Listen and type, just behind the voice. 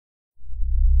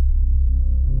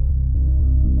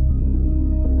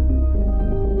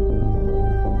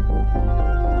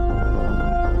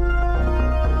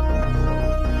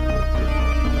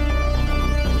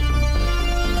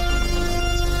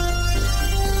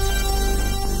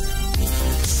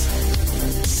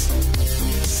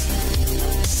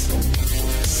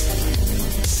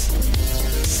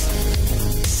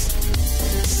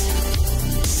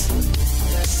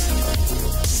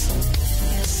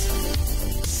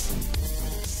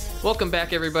Welcome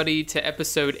back, everybody, to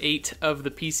episode 8 of the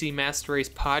PC Master Race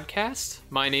podcast.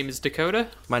 My name is Dakota.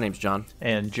 My name's John.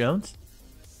 And Jones.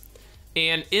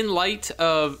 And in light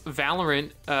of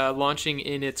Valorant launching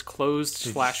in its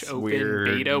closed/open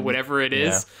beta, whatever it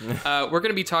is, we're going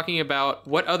to be talking about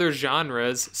what other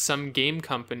genres some game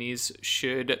companies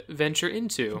should venture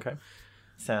into. Okay.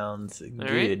 Sounds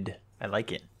good. Right. I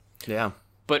like it. Yeah.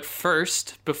 But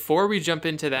first, before we jump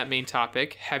into that main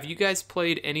topic, have you guys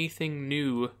played anything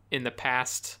new in the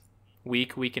past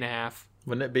week and a half?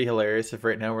 Wouldn't it be hilarious if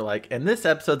right now we're like, and this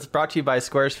episode's brought to you by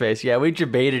Squarespace. Yeah, we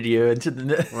debated you into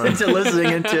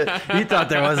listening into. You thought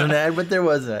there was an ad, but there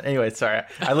wasn't. Anyway, sorry.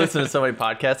 I listen to so many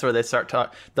podcasts where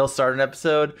they'll start an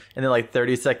episode, and then like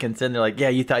 30 seconds in, they're like, yeah,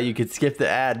 you thought you could skip the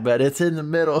ad, but it's in the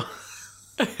middle.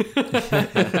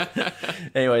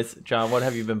 Anyways, John, what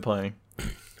have you been playing?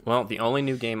 Well, the only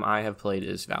new game I have played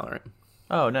is Valorant.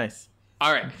 Oh, nice.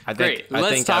 All right, great.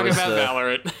 Let's talk about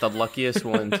Valorant. The luckiest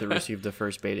one to receive the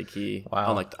first beta key.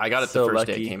 Wow. I got it So the first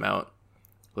day lucky. it came out.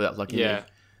 Without lucky. Yeah.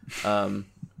 Me.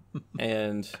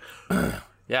 And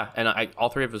yeah, and all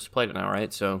three of us played it now,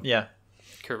 right? So Yeah.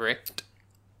 Correct.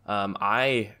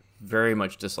 I very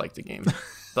much dislike the game,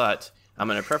 but I'm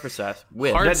going to preface that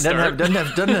with Hard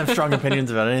Doesn't have strong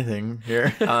opinions about anything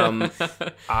here.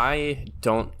 I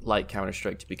don't like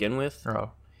Counter-Strike to begin with,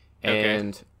 Oh.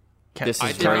 and this I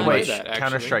is did very not much know that, actually.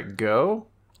 Counter-Strike Go?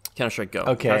 Counter-Strike Go.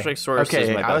 Okay. Counter-Strike Source is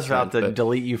Okay, my I was best about friend, to but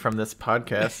delete you from this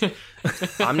podcast.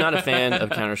 I'm not a fan of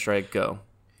Counter-Strike Go.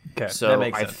 Okay, that So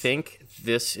makes I sense. think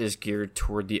this is geared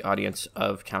toward the audience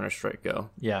of Counter-Strike Go.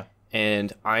 Yeah.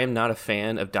 And I am not a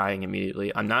fan of dying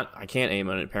immediately. I can't aim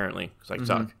on it apparently because I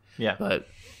suck. Yeah. But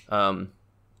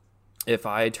if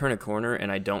I turn a corner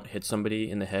and I don't hit somebody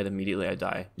in the head immediately, I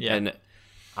die. Yeah. And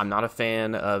I'm not a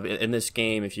fan of in this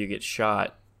game. If you get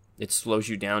shot, it slows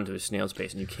you down to a snail's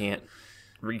pace, and you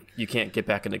can't get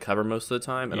back into cover most of the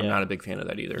time. And I'm Yeah. not a big fan of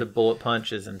that either. The bullet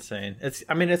punch is insane. It's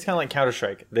kind of like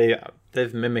Counter-Strike.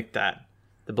 They've mimicked that.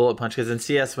 The bullet punch, because in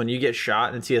CS, when you get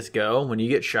shot in CS:GO, when you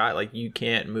get shot, like you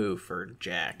can't move for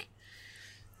jack.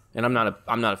 And I'm not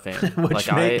a fan.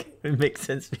 Which like it makes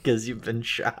sense because you've been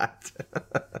shot.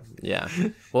 Yeah.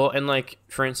 Well, and like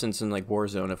for instance, in like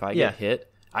Warzone, if I Yeah. get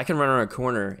hit, I can run around a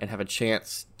corner and have a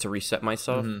chance to reset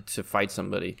myself to fight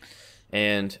somebody,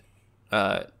 and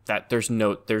that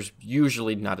there's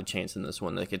usually not a chance in this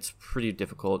one. Like it's pretty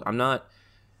difficult. I'm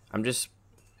just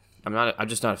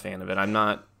not a fan of it. I'm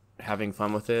not having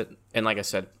fun with it, and like I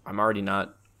said, I'm already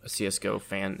not a CS:GO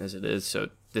fan as it is, so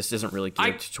this isn't really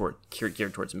geared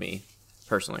towards me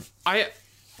personally. I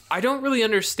don't really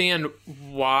understand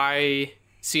why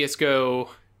CSGO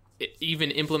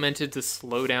even implemented the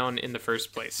slowdown in the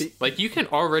first place. Like, you can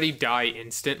already die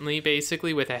instantly,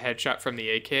 basically, with a headshot from the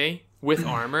AK with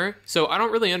armor. So I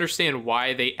don't really understand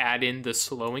why they add in the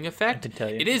slowing effect. I can tell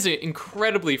you. It is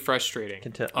incredibly frustrating.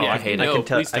 I hate it.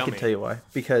 Please tell me. tell you why.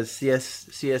 Because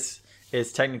CS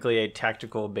is technically a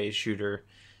tactical-based shooter,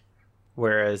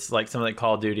 whereas like something like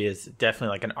Call of Duty is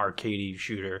definitely like an arcadey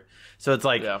shooter. So it's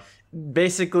like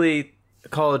basically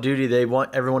Call of Duty, they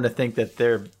want everyone to think that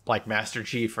they're like Master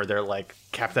Chief or they're like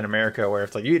Captain America, where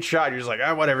if like you get shot, you're just like,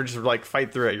 oh, whatever, just like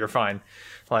fight through it, you're fine.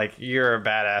 Like you're a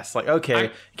badass. Like, okay,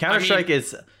 Counter-Strike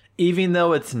is, even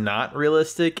though it's not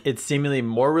realistic, it's seemingly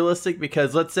more realistic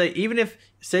because let's say, even if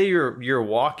say you're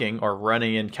walking or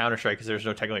running in Counter-Strike, because there's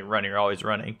no technically running, you're always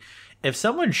running. If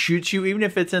someone shoots you, even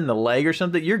if it's in the leg or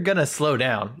something, you're gonna slow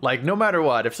down. Like no matter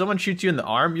what, if someone shoots you in the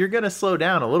arm, you're gonna slow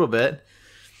down a little bit.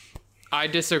 I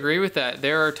disagree with that.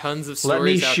 There are tons of Let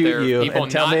me stories out shoot there. you People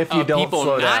and tell me if you don't people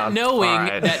slow not down. knowing All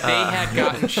right. that they had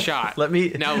gotten shot.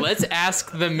 Now let's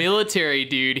ask the military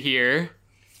dude here.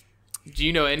 Do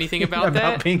you know anything about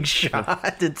that? About being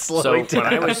shot and slowing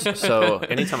down.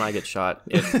 Anytime I get shot,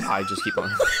 I just keep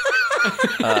on.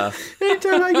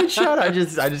 Anytime I get shot, I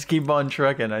just keep on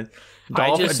trucking.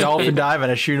 Dolphin dive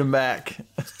and I shoot him back.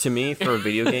 To me, for a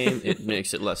video game, it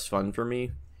makes it less fun for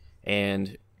me,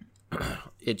 and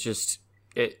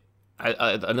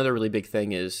another really big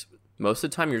thing is most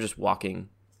of the time you're just walking.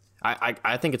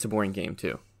 I think it's a boring game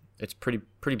too. It's pretty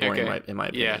boring in my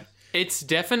opinion. Yeah, it's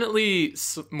definitely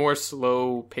more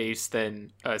slow paced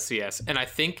than CS, and I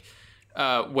think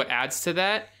what adds to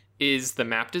that is the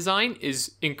map design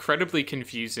is incredibly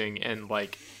confusing and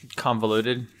like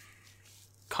Convoluted.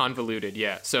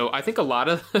 Yeah, so I think a lot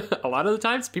of the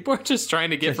times people are just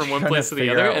trying to get from one trying place to to the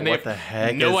figure other, out and they what the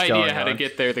heck have no is idea going how to on.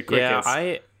 get there the quickest.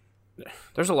 Yeah,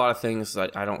 there's a lot of things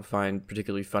that I don't find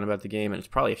particularly fun about the game, and it's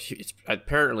probably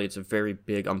apparently it's a very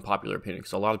big unpopular opinion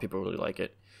because a lot of people really like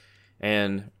it.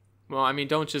 And Well, I mean,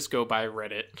 don't just go by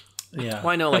Reddit. Yeah. well,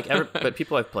 I know but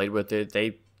people I've played with it,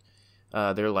 they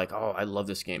they're like, "Oh, I love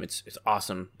this game. It's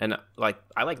awesome." And like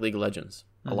I like League of Legends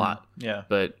a lot. Yeah.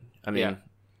 But I mean,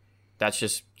 that's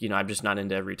just I'm just not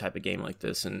into every type of game like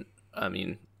this. And I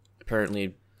mean,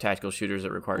 apparently tactical shooters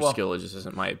that require skill just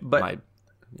isn't my. But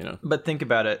think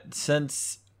about it.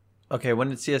 When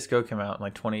did CS:GO come out?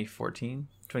 Like 2014,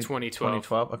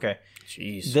 2012. Okay.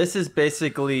 Jeez. This is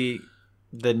basically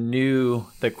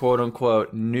the quote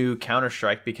unquote new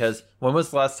Counter-Strike, because when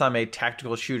was the last time a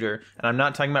tactical shooter, and I'm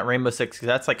not talking about Rainbow Six because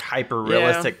that's like hyper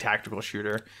realistic tactical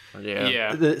shooter.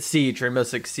 Yeah. The Siege, Rainbow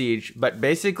Six Siege, but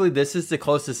basically this is the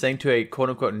closest thing to a quote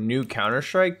unquote new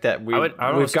Counter-Strike that we've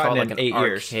gotten in 8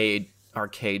 years.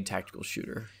 Arcade tactical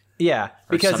shooter. Yeah,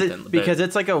 because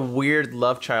it's like a weird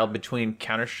love child between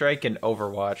Counter-Strike and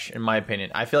Overwatch, in my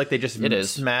opinion. I feel like they just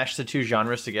smashed the two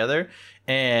genres together,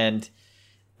 and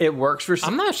it works for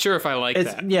some. I'm not sure if I like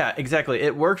that. Yeah, exactly.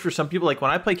 It works for some people. Like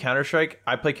when I play Counter-Strike,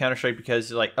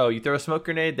 because like, oh, you throw a smoke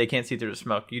grenade, they can't see through the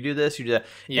smoke. You do this, you do that.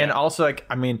 Yeah. And also, like,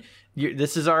 I mean,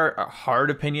 this is our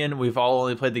hard opinion. We've all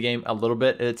only played the game a little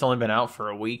bit. It's only been out for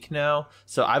a week now.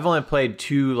 So I've only played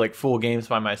 2 like full games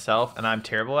by myself, and I'm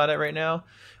terrible at it right now.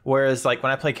 Whereas, like,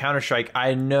 when I play Counter-Strike,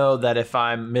 I know that if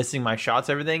I'm missing my shots,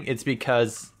 everything, it's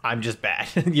because I'm just bad,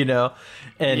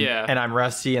 and I'm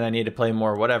rusty and I need to play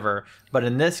more, whatever. But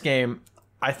in this game,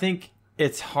 I think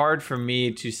it's hard for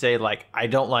me to say, like, I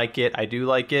don't like it, I do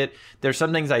like it. There's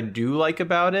some things I do like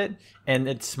about it, and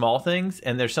it's small things,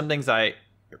 and there's some things I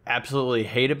absolutely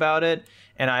hate about it.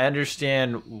 And I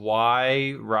understand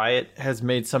why Riot has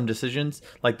made some decisions.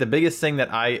 Like, the biggest thing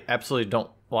that I absolutely don't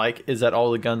like is that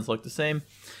all the guns look the same.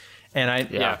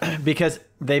 And because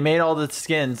they made all the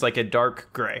skins like a dark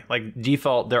gray, like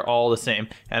default, they're all the same.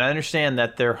 And I understand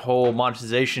that their whole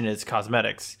monetization is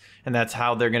cosmetics, and that's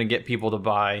how they're going to get people to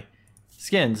buy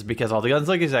skins, because all the guns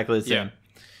look exactly the same.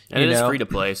 And it is free to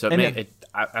play, so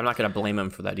I'm not going to blame them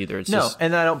for that either.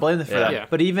 And I don't blame them for that. Yeah.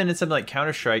 But even in something like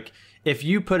Counter-Strike, if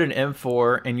you put an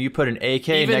M4 and you put an AK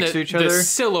next to each other, the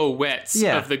silhouettes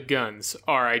of the guns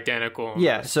are identical.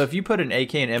 Yeah, so if you put an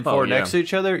AK and M4 next to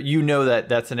each other, you know that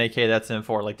that's an AK, that's an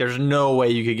M4. Like, there's no way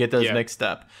you could get those mixed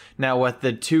up. Now, with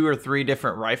the 2 or 3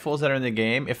 different rifles that are in the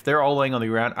game, if they're all laying on the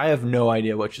ground, I have no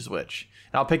idea which is which.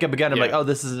 And I'll pick up a gun and I'm like, oh,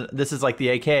 this is like the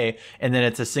AK, and then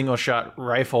it's a single shot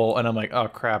rifle, and I'm like, oh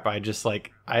crap, I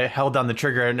held down the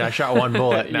trigger and I shot one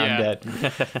bullet, and now I'm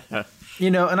dead.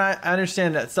 And I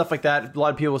understand that stuff like that. A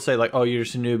lot of people will say, like, oh, you're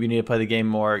just a noob, you need to play the game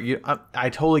more. I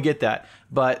totally get that.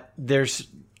 But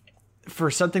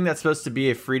for something that's supposed to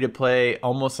be a free-to-play,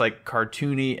 almost like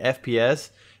cartoony FPS,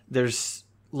 there's,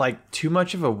 like, too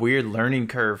much of a weird learning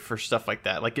curve for stuff like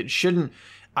that. Like, I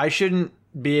shouldn't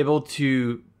be able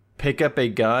to pick up a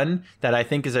gun that I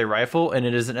think is a rifle and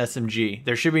it is an SMG.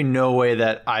 There should be no way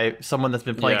that someone that's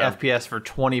been playing FPS for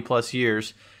 20+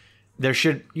 years... There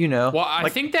should, Well, I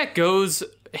think that goes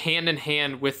hand in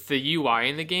hand with the UI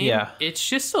in the game. Yeah. It's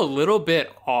just a little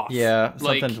bit off. Yeah,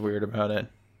 something's weird about it.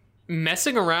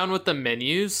 Messing around with the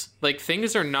menus, like,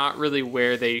 things are not really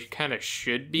where they kind of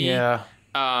should be. Yeah.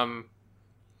 And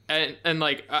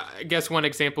like, I guess one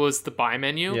example is the buy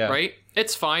menu, right?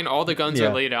 It's fine. All the guns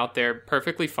are laid out there,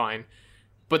 perfectly fine.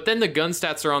 But then the gun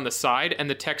stats are on the side, and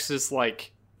the text is,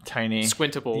 like, tiny,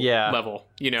 squintable level.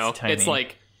 It's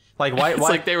like... Like,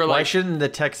 why shouldn't the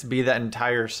text be that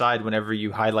entire side whenever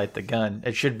you highlight the gun?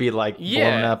 It should be like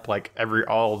blown up, like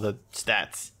all the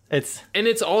stats.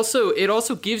 It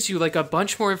also gives you like a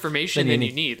bunch more information than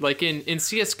you need. Like in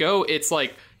CS:GO, it's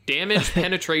like damage,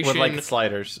 penetration with like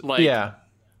sliders. With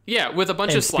a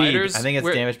bunch of speed. sliders. I think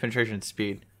it's damage, penetration, and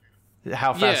speed.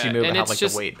 How fast you move and how like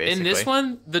the weight, basically. In this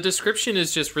one, the description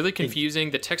is just really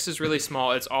confusing. The text is really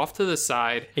small. It's off to the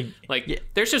side.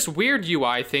 There's just weird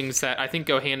UI things that I think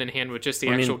go hand in hand with just the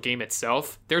actual game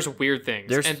itself. There's weird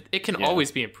things, and it can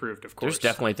always be improved, of course. There's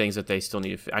definitely things that they still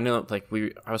need to I know, like,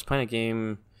 I was playing a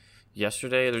game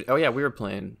yesterday. We were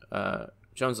playing,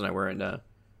 Jones and I were,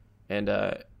 and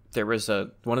there was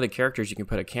one of the characters, you can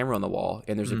put a camera on the wall,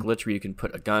 and there's a glitch where you can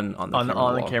put a gun on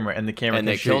the camera, and the camera and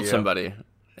they killed somebody.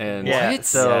 And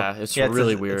it's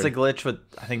really weird. It's a glitch with,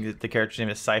 I think the character's name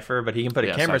is Cypher, but he can put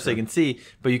a camera so you can see,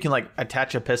 but you can like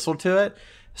attach a pistol to it.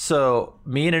 So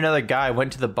me and another guy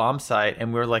went to the bomb site,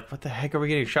 and we were like, what the heck are we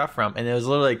getting shot from? And it was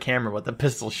literally a camera with a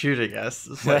pistol shooting us.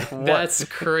 It's like, that's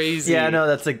crazy. Yeah, no,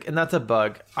 that's a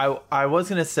bug. I was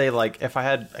gonna say, like, if I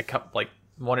had a couple, like,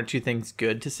 1 or 2 things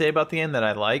good to say about the game that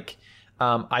I like.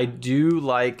 I do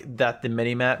like that the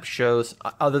minimap shows,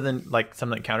 other than like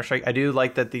something like Counter-Strike, I do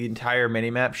like that the entire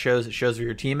minimap shows where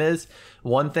your team is.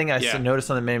 One thing I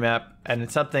noticed on the minimap, and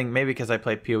it's something maybe because I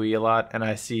play PoE a lot and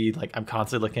I see, like, I'm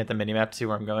constantly looking at the minimap to see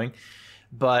where I'm going,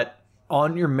 but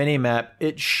on your mini map,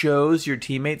 it shows your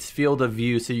teammates' field of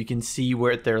view so you can see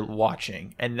where they're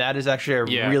watching. And that is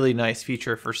actually a really nice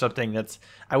feature for something that's,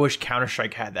 I wish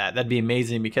Counter-Strike had that. That'd be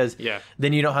amazing, because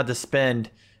then you don't have to spend,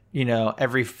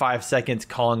 every 5 seconds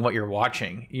calling what you're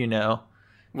watching,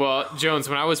 Well, Jones,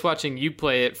 when I was watching you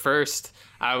play it first,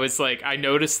 I was like, I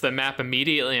noticed the map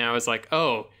immediately, and I was like,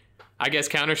 oh, I guess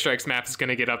Counter-Strike's map is going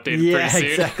to get updated pretty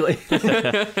soon. Exactly.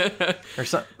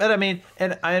 But I mean,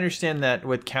 and I understand that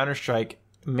with Counter-Strike,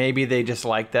 maybe they just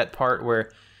like that part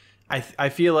where I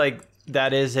feel like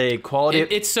that is a quality.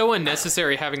 It's so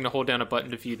unnecessary having to hold down a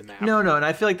button to view the map. No, and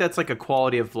I feel like that's like a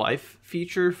quality of life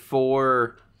feature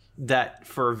for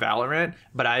Valorant,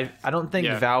 but I don't think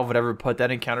Valve would ever put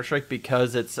that in Counter-Strike,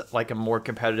 because it's like a more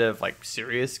competitive, like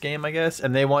serious game, I guess,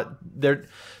 and they want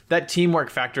that teamwork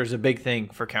factor is a big thing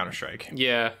for Counter-Strike.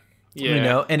 Yeah.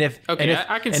 And if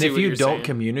I can see if what you you're don't saying.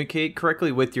 communicate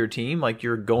correctly with your team, like,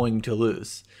 you're going to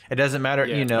lose. It doesn't matter,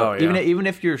 Yeah. even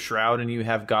if you're Shroud and you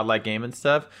have godlike game and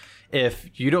stuff, if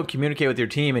you don't communicate with your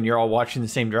team and you're all watching the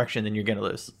same direction, then you're going to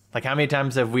lose. Like, how many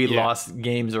times have we lost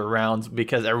games or rounds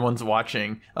because everyone's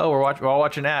watching? Oh, we're all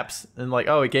watching apps, and like,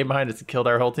 oh, it came behind us and killed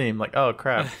our whole team. Like, oh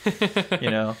crap.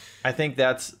 I think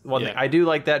that's one thing. I do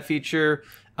like that feature.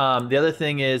 The other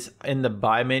thing is, in the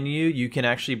buy menu, you can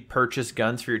actually purchase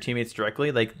guns for your teammates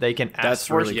directly. Like, they can ask That's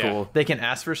for really cool. They can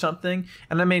ask for something,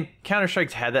 and I mean,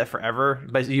 Counter-Strike's had that forever.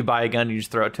 But you buy a gun, and you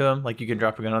just throw it to them. Like, you can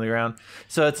drop a gun on the ground.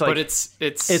 So it's like, but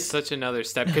it's such another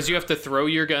step, because you have to throw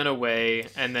your gun away,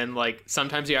 and then like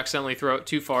sometimes you accidentally throw it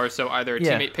too far, so either a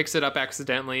teammate picks it up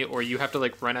accidentally, or you have to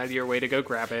like run out of your way to go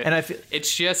grab it. And I feel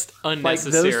it's just like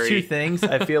unnecessary. those two things,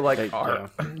 I feel like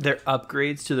they're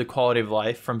upgrades to the quality of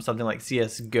life from something like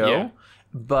CS:GO. Yeah.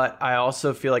 But I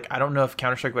also feel like I don't know if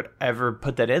Counter-Strike would ever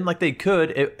put that in. Like, they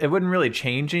could. It wouldn't really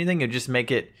change anything. It'd just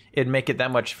make it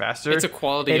that much faster. It's a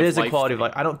quality of life. It is a quality of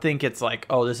life. I don't think it's like,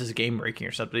 oh, this is game breaking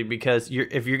or something, because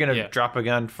if you're going to drop a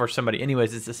gun for somebody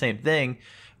anyways, it's the same thing.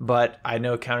 But I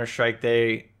know Counter-Strike,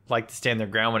 they like to stand their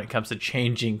ground when it comes to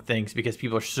changing things, because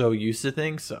people are so used to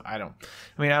things. So I don't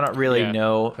really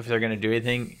know if they're going to do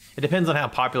anything. It depends on how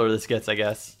popular this gets, I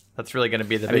guess. That's really going to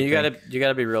be the big thing. You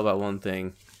gotta be real about one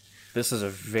thing. This is a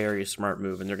very smart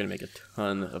move, and they're going to make a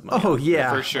ton of money. Oh,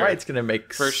 yeah. For sure. Riot's going to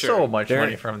make so much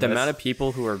money from the this. amount of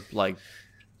people who are, like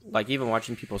even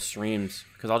watching people's streams,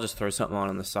 because I'll just throw something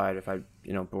on the side if I,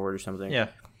 bored or something. Yeah.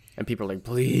 And people are like,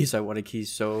 please, I want a key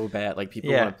so bad. Like,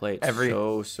 people want to play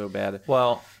it so bad.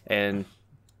 Well, and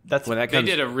that's when that they comes,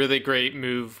 did a really great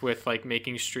move with like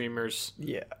making streamers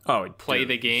play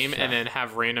the game and then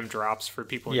have random drops for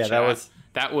people in chat.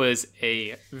 That was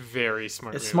a very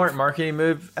smart move. Smart marketing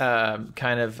move,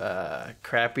 kind of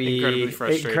crappy,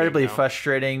 incredibly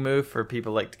frustrating move for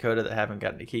people like Dakota that haven't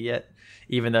gotten a key yet,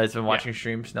 even though he's been watching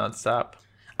streams nonstop.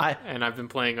 And I've been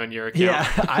playing on your account.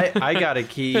 Yeah, I got a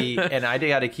key, and I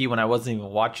got a key when I wasn't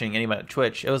even watching anyone at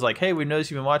Twitch. It was like, hey, we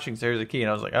noticed you've been watching, so here's a key. And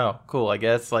I was like, oh, cool, I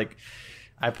guess. Like,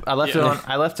 I left it on.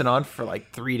 I left it on for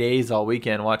like 3 days all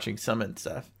weekend watching Summon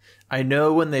stuff. I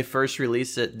know when they first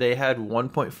released it, they had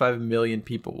 1.5 million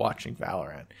people watching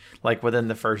Valorant, like within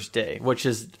the first day, which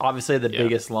is obviously the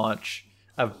biggest launch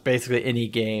of basically any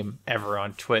game ever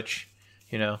on Twitch.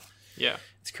 Yeah,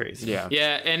 it's crazy.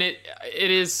 Yeah, and it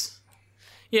is.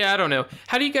 Yeah, I don't know.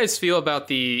 How do you guys feel about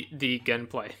the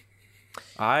gunplay?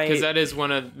 Because that is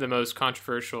one of the most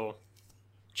controversial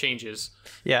changes.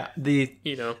 Yeah,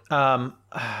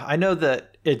 I know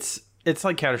that it's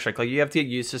like Counter-Strike. Like, you have to get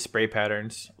used to spray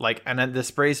patterns. Like, and then the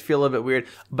sprays feel a little bit weird,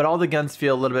 but all the guns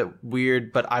feel a little bit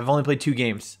weird. But I've only played 2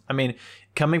 games. I mean,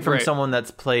 coming from someone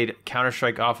that's played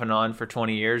Counter-Strike off and on for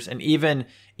 20 years, and even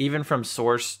from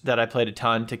Source that I played a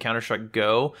ton to Counter-Strike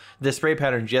Go, the spray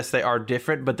patterns, yes, they are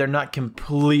different, but they're not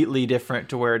completely different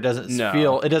to where it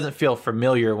doesn't feel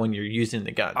familiar when you're using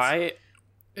the guns.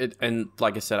 And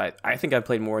like I said, I think I've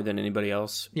played more than anybody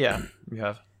else. Yeah, you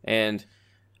have. And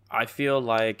I feel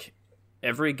like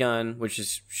every gun, which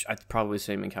is probably the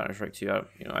same in Counter-Strike too. I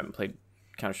haven't played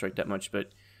Counter-Strike that much,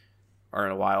 or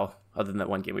in a while, other than that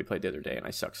one game we played the other day, and I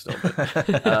suck still.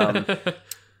 But,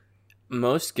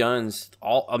 most guns,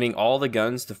 all the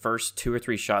guns, the first 2 or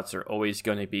 3 shots are always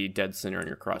going to be dead center in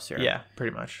your crosshair. Yeah,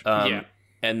 pretty much.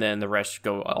 And then the rest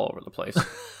go all over the place.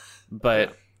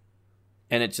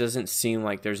 And it doesn't seem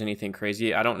like there's anything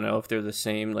crazy. I don't know if they're the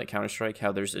same like Counter-Strike,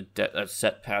 how there's a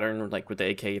set pattern, like with the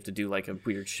AK you have to do like a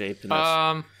weird shape. And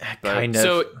kind of.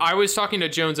 So I was talking to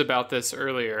Jones about this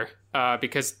earlier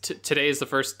because today is the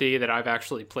first day that I've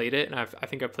actually played it, and I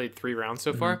think I've played 3 rounds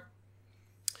so far.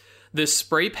 The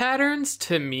spray patterns,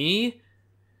 to me,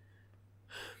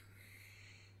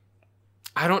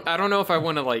 I don't know if I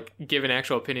want to like give an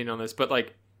actual opinion on this, but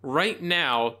like right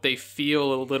now they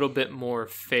feel a little bit more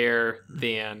fair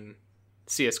than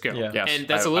CSGO. Yeah. Yes, And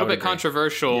that's I a little would bit agree.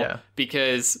 controversial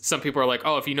because some people are like,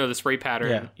 oh, if you know the spray pattern,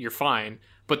 Yeah. you're fine.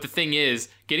 But the thing is,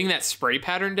 getting that spray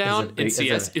pattern down in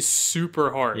CS is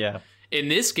super hard. Yeah. In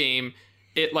this game,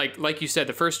 it like you said,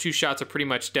 the first 2 shots are pretty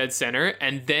much dead center,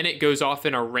 and then it goes off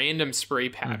in a random spray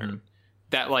pattern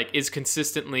that like is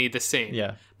consistently the same.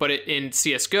 Yeah. But in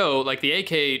CSGO, like the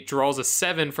AK draws a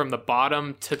 7 from the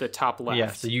bottom to the top left.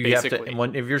 Yeah, so you basically.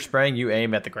 have to, if you're spraying, you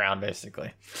aim at the ground,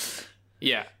 basically.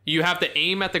 Yeah, you have to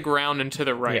aim at the ground and to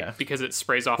the right because it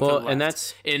sprays off to the left. And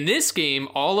that's in this game,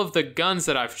 all of the guns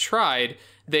that I've tried,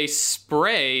 they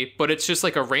spray, but it's just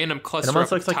like a random cluster. It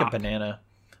almost up looks like top. a banana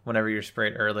whenever you're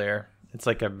sprayed earlier. It's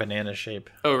like a banana shape.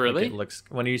 Oh, really? Like it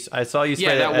looks I saw you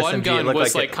spray that one SMG, gun it looked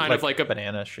was like like kind of like a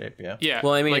banana shape. Yeah. Yeah.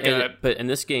 well, I mean, like but in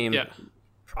this game, Yeah.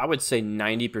 I would say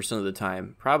 90% of the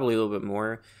time, probably a little bit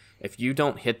more. If you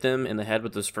don't hit them in the head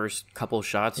with those first couple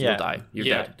shots, Yeah. you'll die. You're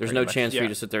Yeah, dead. There's pretty no much. chance for Yeah. you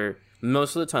to sit there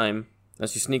most of the time,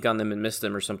 unless you sneak on them and miss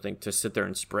them or something, to sit there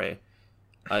and spray.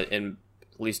 And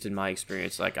at least in my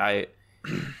experience, like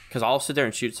because I'll sit there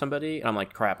and shoot somebody, and I'm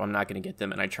like, crap, I'm not going to get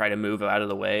them, and I try to move out of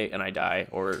the way, and I die,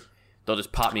 or they'll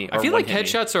just pop me. I or feel like one-hit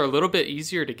me. headshots are a little bit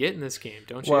easier to get in this game,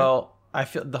 don't you? Well, I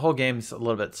feel the whole game's a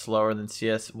little bit slower than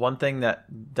CS. One thing that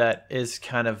is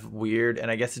kind of weird,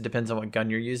 and I guess it depends on what gun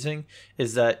you're using,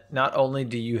 is that not only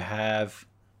do you have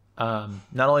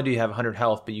 100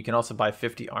 health, but you can also buy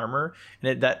 50 armor,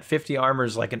 and that 50 armor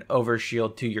is like an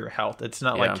overshield to your health. It's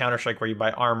not like Yeah. Counter-Strike where you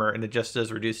buy armor and it just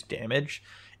does reduced damage.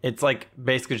 It's like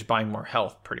basically just buying more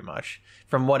health, pretty much,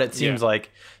 from what it seems Yeah. like.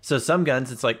 So some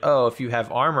guns, it's like, oh, if you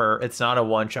have armor, it's not a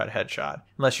one-shot headshot,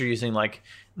 unless you're using like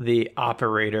the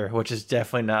operator, which is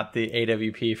definitely not the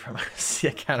AWP from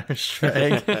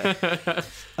Counter-Strike.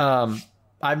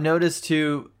 I've noticed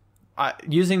too,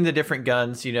 using the different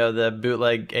guns, the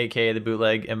bootleg AK, the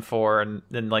bootleg M4, and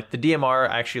then like the DMR,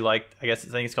 I actually like. I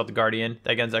think it's called the Guardian.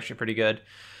 That gun's actually pretty good.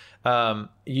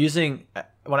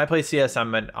 When I play CS,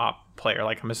 I'm an op player,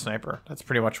 like I'm a sniper. That's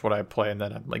pretty much what I play, and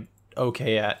that I'm like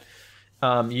okay at.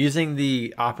 Using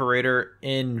the operator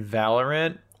in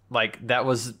Valorant, like that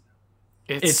was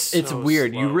it's so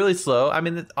weird. slow. You really slow. I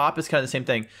mean, the op is kind of the same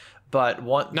thing, but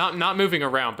not moving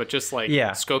around, but just like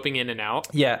scoping in and out.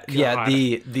 Yeah.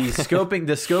 The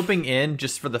scoping in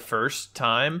just for the first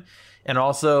time, and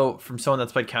also from someone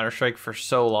that's played Counter-Strike for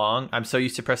so long, I'm so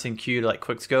used to pressing Q to like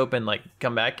quick scope and like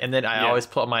come back, and then I always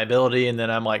pull up my ability, and then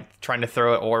I'm like trying to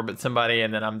throw an orb at somebody,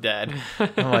 and then I'm dead.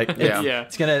 I'm like,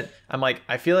 it's gonna. I'm like,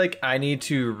 I feel like I need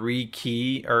to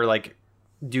re-key or like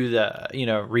do the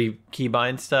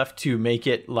re-keybind stuff to make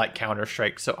it like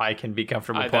Counter-Strike, so I can be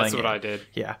comfortable playing. That's what I did.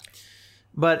 Yeah.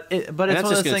 But it's And one that's of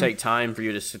just those going to things. take time for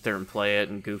you to sit there and play it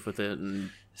and goof with it. And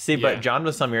See, but John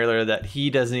was telling me earlier that he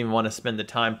doesn't even want to spend the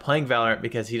time playing Valorant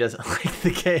because he doesn't like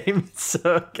the game.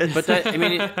 So, but that, I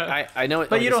mean, I know.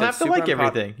 but you don't have to like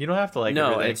everything. You don't have to like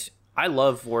everything. It's. I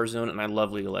love Warzone and I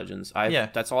love League of Legends.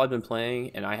 That's all I've been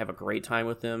playing, and I have a great time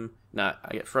with them. I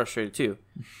get frustrated too,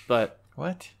 but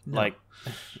what? No.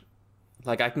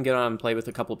 Like I can get on and play with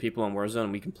a couple of people on Warzone,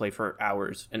 and we can play for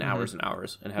hours and hours and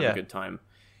hours and have a good time.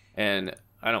 And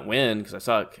I don't win because I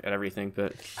suck at everything,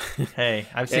 but hey,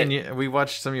 I've seen you. We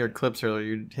watched some of your clips earlier.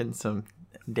 You're hitting some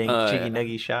dang cheeky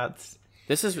nuggy shots.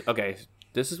 This is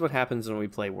what happens when we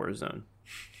play Warzone.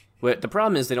 The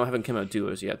problem is they haven't come out with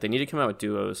duos yet. They need to come out with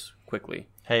duos quickly.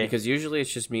 Hey, because usually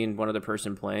it's just me and one other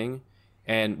person playing,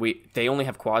 and they only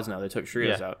have quads now. They took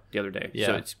trios out the other day,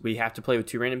 so we have to play with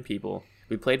 2 random people.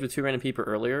 We played with 2 random people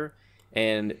earlier,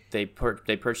 and they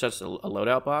purchased us a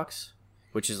loadout box,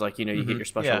 which is like you get your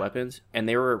special weapons, and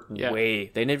they were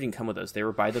they didn't even come with us. They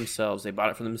were by themselves. They bought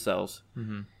it for themselves,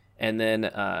 and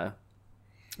then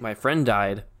my friend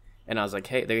died. And I was like,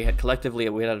 hey, we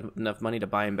had enough money to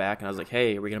buy him back. And I was like,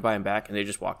 hey, are we going to buy him back? And they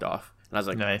just walked off. And I was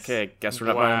like, nice. Okay, guess we're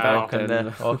not buying him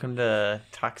back. Welcome to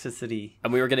toxicity.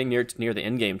 And we were getting near the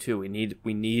end game, too. We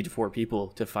need 4 people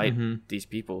to fight these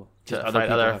people. To fight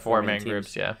other 4-man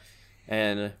groups,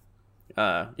 And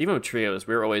even with trios,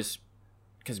 we were always...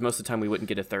 Because most of the time we wouldn't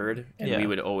get a third. And we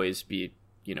would always be,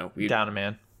 down a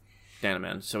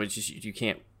man. So it's just, you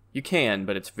can,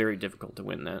 but it's very difficult to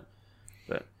win that.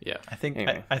 But yeah, I think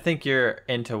anyway. I think you're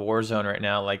into Warzone right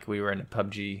now, like we were into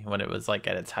PUBG when it was like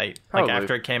at its height, Probably. like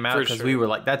after it came out, because we were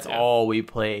like that's all we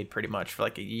played pretty much for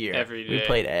like a year. Every day. We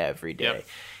played every day, Yep.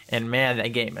 and man, that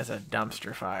game is a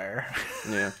dumpster fire.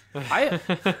 Yeah,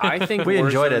 I think we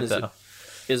enjoyed Warzone it though.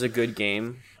 Is a good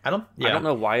game. I don't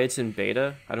know why it's in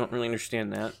beta. I don't really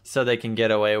understand that. So they can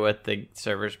get away with the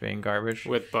servers being garbage.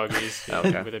 with buggies.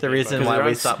 Okay. With The reason why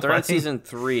we stopped they're on playing season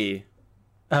 3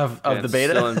 of and the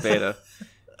beta. still in beta.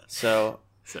 So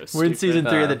We're in season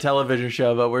 3 of the television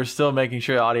show, but we're still making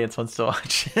sure the audience wants to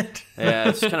watch it. Yeah,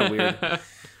 it's kind of weird,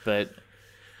 but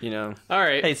All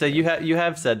right. Hey, so you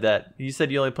have said that. You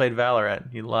said you only played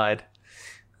Valorant. You lied.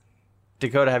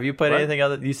 Dakota, have you played anything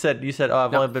other? You said. Oh,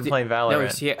 I've only been playing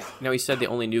Valorant. No, he said the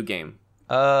only new game.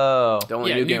 Oh, the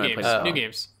only new game I played. New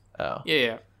games. Oh,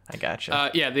 yeah. I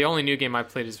gotcha. Yeah, the only new game I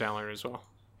played is Valorant as well.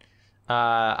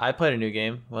 I played a new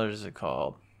game. What is it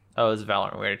called? Oh, it's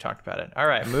Valorant. We already talked about it. All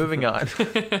right, moving on. I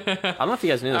don't know if you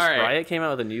guys knew this. Riot came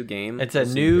out with a new game. It's a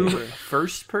new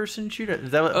first-person shooter.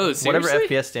 Is that whatever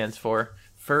FPS stands for?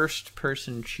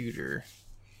 First-person shooter.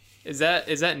 Is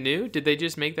that new? Did they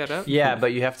just make that up? Yeah,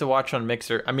 but you have to watch on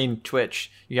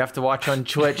Twitch. You have to watch on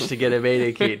Twitch to get a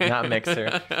beta key, not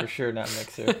Mixer. For sure, not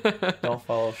Mixer. Don't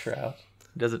follow Shroud.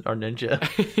 Does it or Ninja?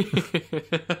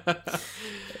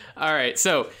 All right,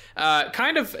 so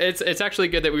it's actually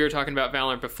good that we were talking about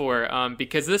Valorant before,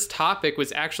 because this topic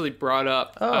was actually brought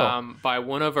up by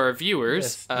one of our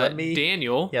viewers,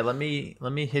 Daniel. Yeah, let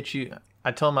me hit you.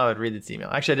 I told him I would read this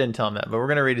email. Actually, I didn't tell him that, but we're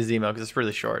gonna read his email because it's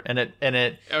really short, and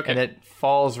it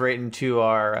falls right into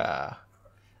our. I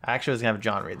actually was gonna have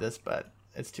John read this, but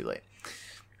it's too late.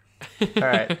 All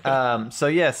right. So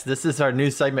yes, this is our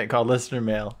new segment called Listener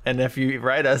Mail, and if you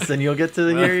write us, then you'll get to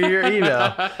your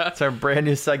email. It's our brand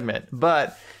new segment.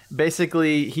 But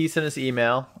basically, he sent us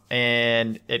email,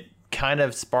 and it kind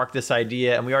of sparked this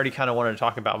idea, and we already kind of wanted to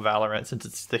talk about Valorant since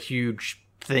it's the huge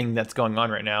thing that's going on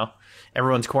right now.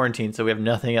 Everyone's quarantined, so we have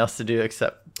nothing else to do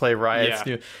except play Riot's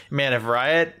new. Man, if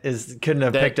Riot couldn't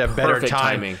have picked a better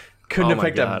time. Couldn't have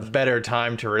picked a better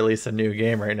time to release a new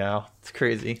game right now. It's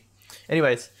crazy.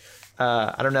 Anyways,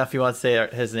 I don't know if he wants to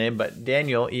say his name, but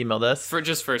Daniel emailed us. For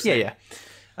just first name.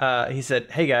 Yeah. He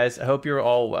said, "Hey guys, I hope you're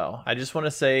all well. I just want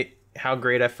to say how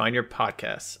great I find your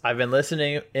podcasts. I've been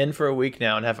listening in for a week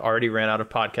now and have already ran out of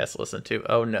podcasts to listen to.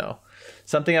 Oh no.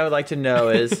 Something I would like to know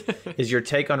is your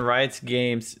take on Riot's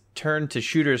games turn to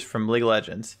shooters from League of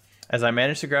Legends. As I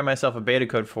managed to grab myself a beta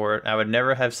code for it, I would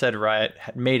never have said Riot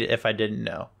had made it if I didn't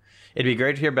know. It'd be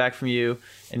great to hear back from you,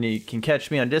 and you can catch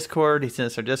me on Discord. He sent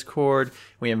us our Discord.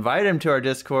 We invite him to our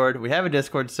Discord. We have a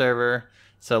Discord server,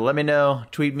 so let me know.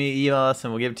 Tweet me, email us,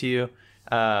 and we'll give it to you."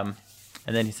 And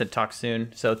then he said, "Talk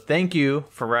soon." So thank you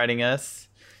for writing us.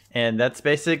 And that's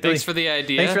basically... Thanks for the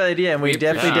idea. And we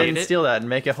definitely didn't steal that and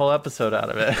make a whole episode out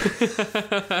of it.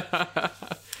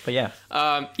 But yeah.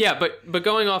 But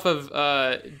going off of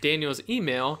Daniel's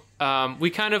email, we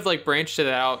kind of like branched it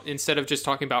out instead of just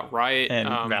talking about Riot and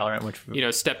Valorant, which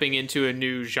stepping into a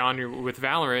new genre with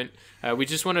Valorant. We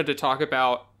just wanted to talk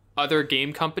about other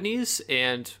game companies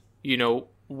and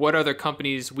what other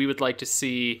companies we would like to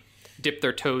see dip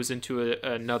their toes into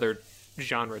another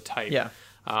genre type. Yeah.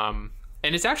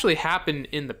 And it's actually happened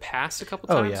in the past a couple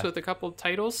times with a couple of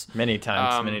titles. Many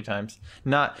times.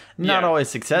 Not always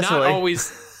successfully. Not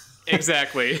always.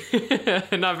 Exactly.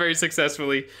 Not very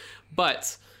successfully.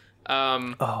 But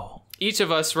each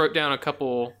of us wrote down a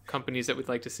couple companies that we'd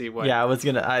like to see.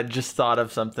 I just thought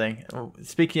of something.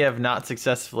 Speaking of not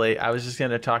successfully, I was just going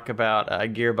to talk about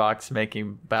Gearbox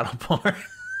making Battleborn.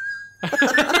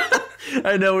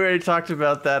 I know we already talked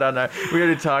about that we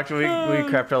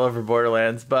crapped all over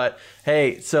Borderlands, but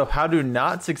hey, so how to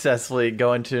not successfully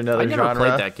go into another genre? I never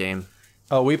played that game.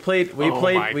 Oh, we played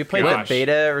the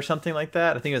beta or something like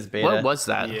that. I think it was beta. What was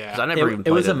that? Yeah. I never even played it.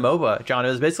 It was a MOBA, John. It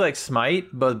was basically like Smite,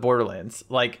 but with Borderlands.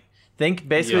 Like, think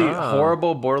basically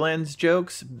horrible Borderlands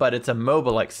jokes, but it's a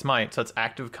MOBA like Smite, so it's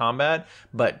active combat,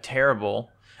 but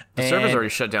terrible. The server's already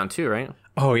shut down too, right?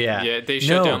 Oh yeah, yeah. They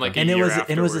shut down like a year afterwards.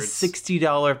 And it was a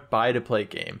 $60 buy to play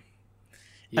game.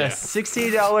 Yeah. A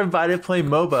 $60 buy to play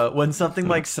MOBA when something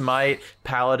like Smite,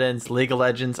 Paladins, League of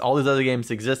Legends, all these other games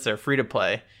exist. They're free to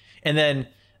play, and then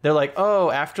they're like,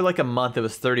 oh, after like a month, it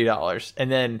was $30,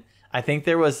 and then I think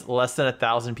there was less than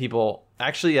 1,000 people.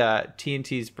 Actually,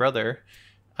 TNT's brother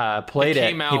played it.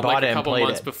 Came out he bought like it a couple and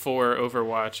months before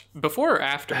Overwatch. Before or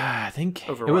after? I think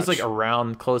Overwatch. It was like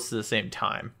around close to the same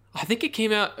time. I think it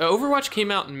came out. Overwatch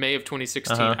came out in May of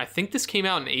 2016. I think this came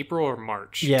out in April or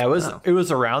March. Yeah, it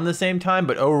was around the same time,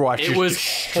 but Overwatch it was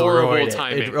horrible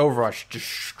timing. Overwatch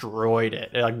destroyed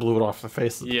it. It like blew it off the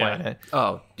face of the planet.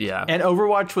 Oh yeah. And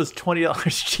Overwatch was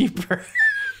 $20 cheaper.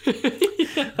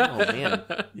 Oh man.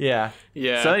 Yeah.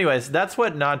 Yeah. So, anyways, that's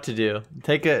what not to do.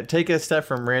 Take a step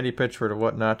from Randy Pitchford of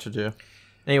what not to do.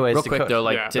 Anyways, real quick though,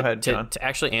 like to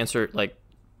actually answer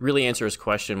really answer his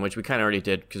question, which we kind of already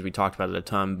did because we talked about it a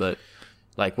ton, but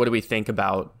like, what do we think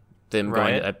about them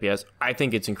going to FPS? I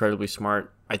think it's incredibly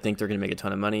smart. I think they're going to make a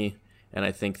ton of money, and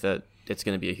I think that it's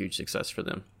going to be a huge success for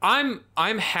them. I'm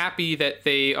happy that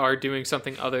they are doing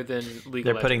something other than League of Legends.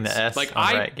 They're putting the S on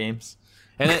Riot Games.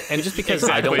 And just because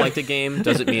I don't like the game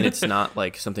doesn't mean it's not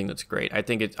like something that's great.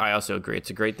 I also agree it's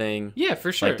a great thing. Yeah,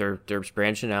 for sure. Like they're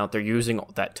branching out. They're using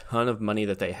that ton of money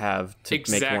that they have to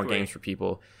make more games for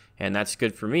people, and that's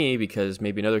good for me because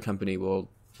maybe another company will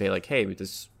say like, hey,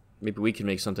 maybe we can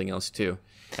make something else too.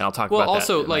 And I'll talk about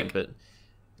also, that.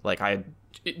 But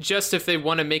just if they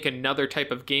want to make another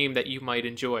type of game that you might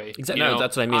enjoy. Exactly. No,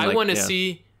 that's what I mean. I want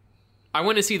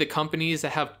to see the companies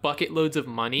that have bucket loads of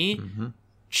money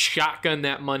shotgun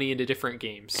that money into different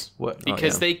games.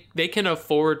 Because they can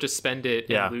afford to spend it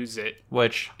and lose it.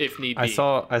 Which if need be. I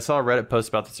saw a Reddit post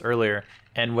about this earlier,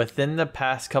 and within the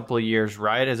past couple of years,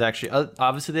 Riot is actually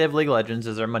obviously they have League of Legends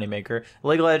as their moneymaker.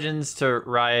 League of Legends to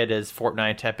Riot is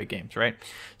Fortnite to Epic Games, right?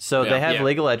 So they have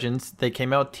League of Legends. They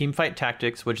came out with Teamfight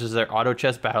Tactics, which is their auto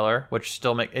chess battler, which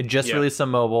it just released on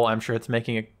mobile. I'm sure it's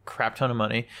making a crap ton of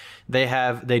money.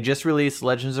 They just released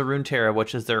Legends of Runeterra,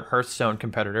 which is their Hearthstone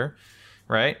competitor.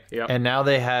 Right? Yep. And now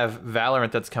they have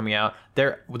Valorant that's coming out.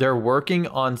 They're working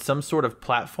on some sort of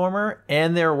platformer,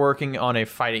 and they're working on a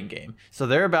fighting game. So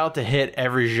they're about to hit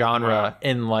every genre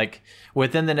in like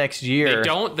within the next year.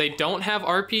 They don't have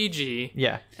RPG.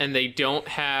 Yeah. And they don't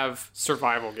have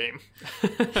survival game.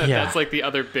 That's like the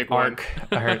other big one.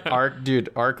 I heard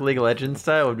Arc League of Legends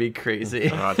style would be crazy.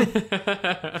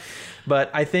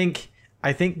 But I think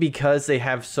because they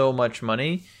have so much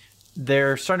money,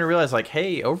 they're starting to realize like,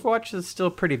 hey, Overwatch is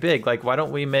still pretty big. Like, why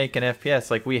don't we make an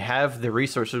FPS? Like, we have the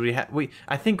resources.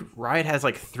 I think Riot has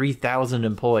like 3,000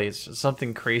 employees,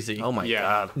 something crazy. Oh my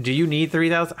god! Do you need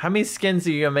 3,000? How many skins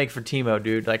are you gonna make for Teemo,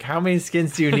 dude? Like, how many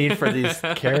skins do you need for these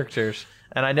characters?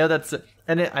 And I know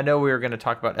I know we were gonna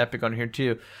talk about Epic on here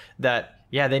too. That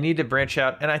they need to branch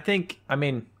out. And I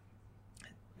mean,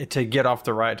 to get off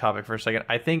the Riot topic for a second,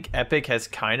 I think Epic has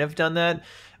kind of done that,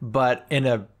 but in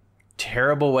a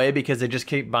terrible way because they just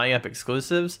keep buying up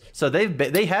exclusives. So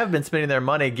they have been spending their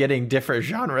money getting different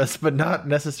genres, but not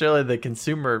necessarily the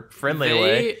consumer friendly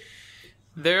way.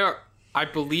 I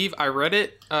believe I read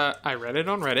it on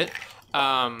Reddit.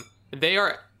 They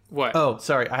are what? Oh,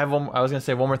 sorry. I was going to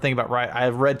say one more thing about Riot. I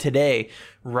have read today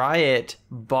Riot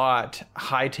bought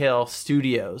Hytale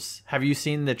Studios. Have you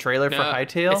seen the trailer for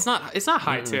Hytale? It's not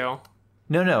Hytale.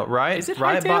 No. Riot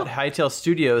bought Hytale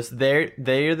Studios.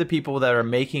 They are the people that are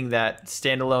making that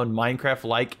standalone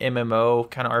Minecraft-like MMO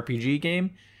kind of RPG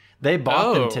game. They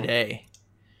bought them today.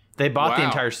 They bought the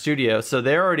entire studio, so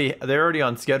they're already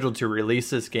on schedule to release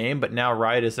this game. But now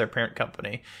Riot is their parent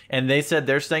company, and they said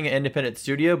they're staying an independent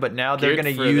studio. But now they're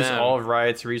going to use all of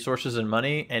Riot's resources and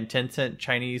money and Tencent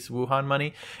Chinese Wuhan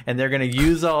money, and they're going to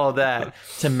use all of that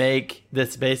to make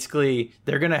this. Basically,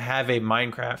 they're going to have a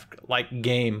Minecraft-like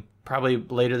game. Probably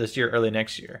later this year, early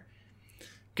next year.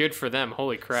 Good for them.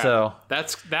 Holy crap. So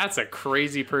that's a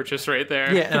crazy purchase right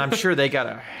there. Yeah, and I'm sure they got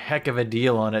a heck of a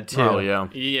deal on it too. Oh yeah.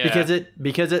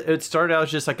 Because it started out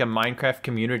as just like a Minecraft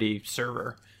community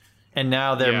server. And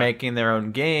now they're making their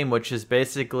own game, which is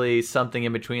basically something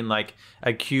in between like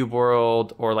a Cube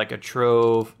World or like a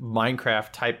Trove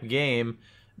Minecraft type game,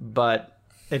 but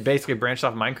it basically branched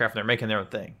off Minecraft and they're making their own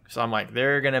thing. So I'm like,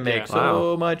 they're going to make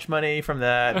so much money from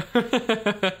that.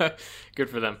 Good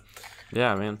for them.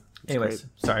 Yeah, man. That's Anyways,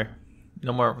 great. Sorry.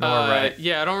 No more Riot.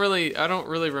 Yeah, I don't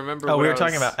really remember we were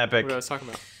talking about Epic. What I was talking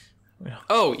about.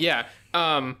 Oh, yeah.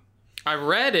 I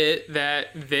read it that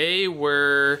they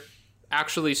were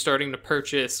actually starting to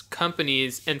purchase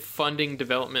companies and funding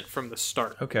development from the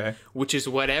start. Okay. Which is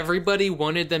what everybody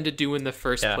wanted them to do in the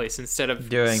first place, instead of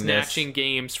snatching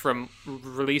games from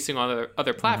releasing on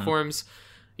other platforms.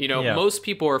 You know, most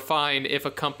people are fine if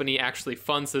a company actually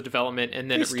funds the development and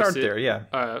then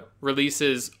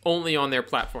releases only on their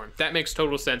platform. That makes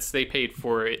total sense. They paid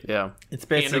for it. Yeah. It's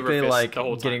basically like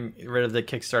getting rid of the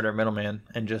Kickstarter middleman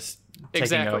and just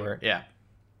taking over. Yeah.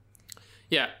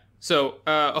 Yeah. So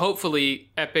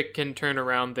hopefully Epic can turn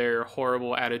around their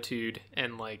horrible attitude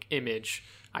and like image.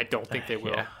 I don't think they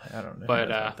will. I don't know.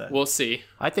 But we'll see.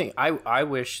 I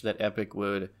wish that Epic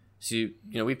would see.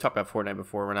 You know, we've talked about Fortnite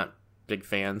before. We're not big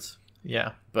fans.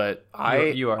 Yeah. But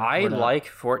I like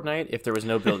Fortnite if there was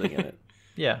no building in it.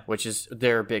 Yeah. Which is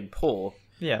their big pull.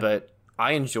 Yeah. But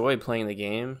I enjoy playing the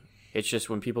game. It's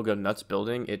just when people go nuts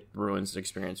building, it ruins the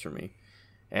experience for me.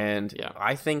 And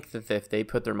I think that if they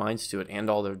put their minds to it and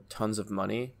all their tons of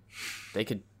money, they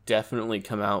could definitely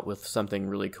come out with something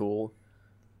really cool.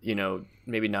 You know,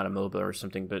 maybe not a MOBA or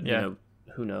something, but you know,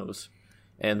 who knows?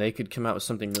 And they could come out with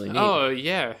something really neat. Oh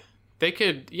yeah, they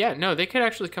could. Yeah, no, they could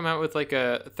actually come out with like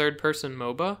a third-person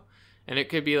MOBA, and it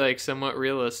could be like somewhat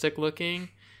realistic looking,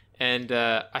 and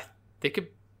they could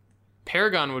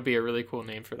Paragon would be a really cool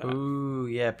name for that. Ooh,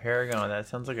 yeah, Paragon. That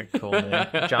sounds like a cool name.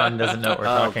 John doesn't know what we're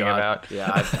talking about.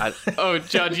 Yeah, Oh,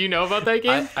 John, do you know about that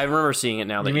game? I remember seeing it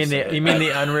now. That You mean the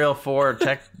Unreal 4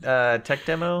 tech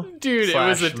demo? Dude, it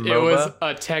was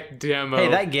a tech demo. Hey,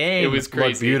 that game it was crazy.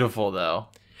 looked beautiful though.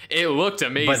 It looked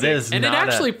amazing, it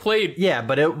actually played. Yeah,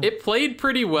 but it played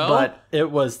pretty well. But it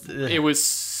was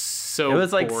so. It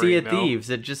was like boring, Sea of though. Thieves.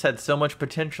 It just had so much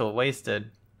potential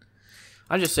wasted.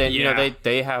 I'm just saying, you know, Yeah.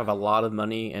 they have a lot of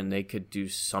money and they could do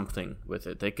something with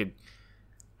it. They could.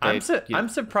 I'm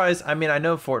surprised. I mean, I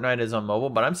know Fortnite is on mobile,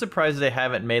 but I'm surprised they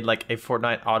haven't made like a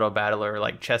Fortnite auto battler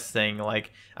like chess thing.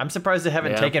 Like, I'm surprised they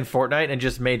haven't taken Fortnite and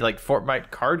just made like Fortnite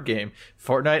card game,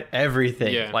 Fortnite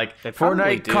everything. Yeah. Like They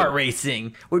probably Fortnite do. kart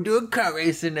racing. We're doing kart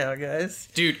racing now, guys.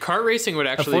 Dude, kart racing would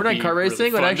actually Fortnite be kart really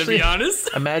racing would fun, actually to be honest.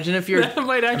 Imagine if you're That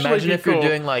might actually imagine be if you're cool.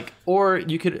 doing like, or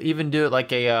you could even do it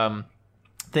like a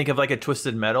think of like a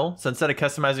Twisted Metal. So instead of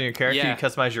customizing your character, Yeah. you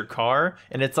customize your car,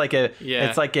 and it's like a Yeah.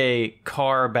 it's like a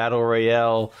car battle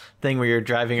royale thing where you're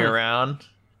driving around.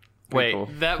 Wait, cool.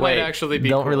 That might actually be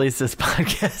Don't cool. release this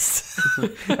podcast.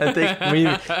 I think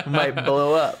we might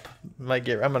blow up.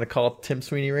 I'm gonna call Tim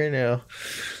Sweeney right now.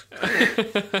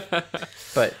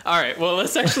 But All right, well,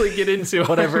 let's actually get into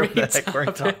whatever our the main heck we're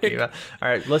topic. talking about. All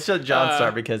right, let's let John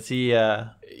start because he.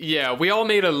 Yeah, we all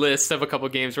made a list of a couple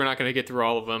games. We're not going to get through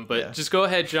all of them, but Yeah. just go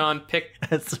ahead, John. Pick.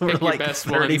 We're your like best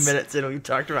 30 ones. minutes in. We've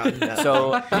talked about that.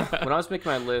 So when I was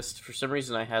making my list, for some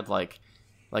reason I had like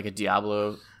a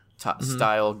Diablo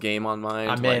style game on mind.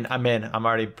 I'm in. I'm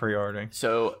already pre-ordering.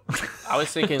 So I was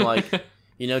thinking like,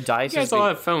 you know, Dice. You guys all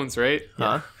have phones, right?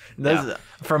 huh? This is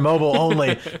for mobile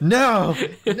only. No.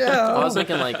 I was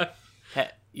thinking like,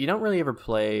 you don't really ever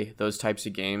play those types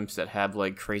of games that have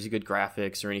like crazy good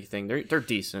graphics or anything. They're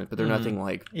decent, but they're nothing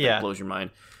like that blows your mind.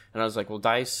 And I was like, well,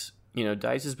 Dice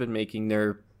has been making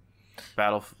their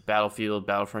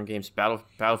Battlefront games.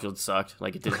 Battlefield sucked,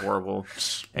 like it did horrible,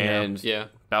 and Yeah.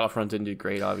 Battlefront didn't do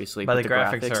great, obviously. But But the the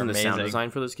graphics graphics are and the sound amazing.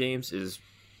 design for those games is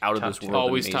out of Top this tier. world.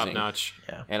 Always top amazing. notch.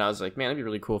 And I was like, man, it'd be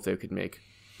really cool if they could make,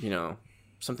 you know,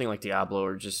 something like Diablo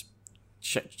or just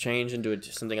change into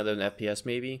something other than FPS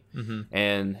maybe,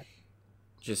 and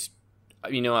just,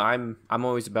 you know, I'm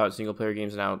always about single player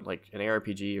games now, like an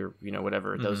ARPG or, you know,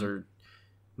 whatever. Those are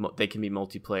they can be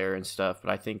multiplayer and stuff, but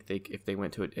I think if they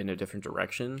went to it in a different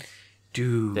direction,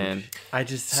 Dude, then I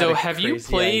just So, have you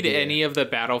played any of the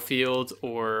Battlefield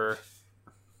or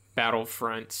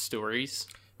Battlefront stories?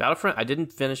 Battlefront. I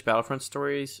didn't finish Battlefront's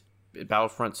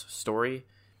story,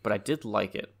 but I did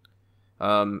like it.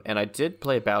 And I did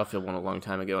play Battlefield 1 a long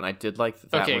time ago, and I did like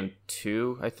that one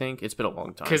too, I think. It's been a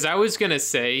long time. Because I was going to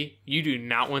say, you do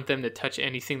not want them to touch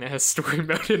anything that has story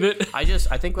mode in it. I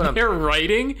think what Their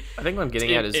writing, I'm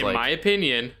getting at is in like, my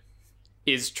opinion,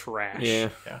 is trash. yeah.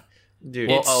 dude?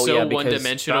 It's so because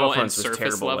one-dimensional and Battlefront was surface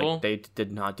terrible. level. Like, they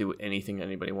did not do anything that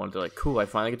anybody wanted. They're like, cool, I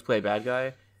finally get to play a bad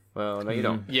guy. Well, no, you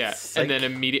don't. Yeah, Psych. and then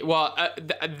immediate. Well,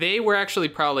 they were actually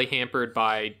probably hampered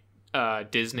by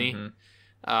Disney,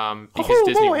 because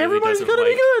Disney really everybody's doesn't gonna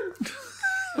like. be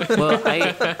good. Well,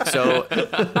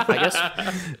 I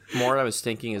guess more I was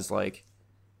thinking is like,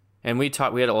 and we had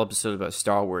a whole episode about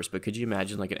Star Wars, but could you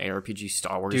imagine like an ARPG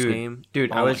Star Wars game?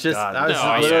 Dude, Oh I was my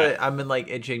God. literally, I've been like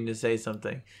itching to say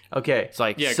something. Okay, It's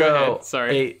like, Yeah, go ahead.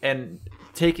 Sorry. and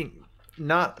taking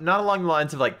not along the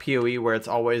lines of like PoE where it's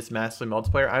always massively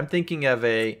multiplayer. I'm thinking of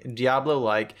a Diablo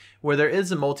like where there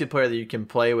is a multiplayer that you can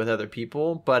play with other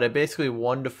people, but a basically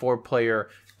 1 to 4 player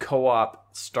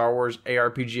co-op Star Wars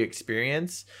ARPG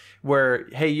experience where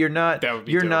hey That would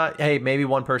be dope. hey, maybe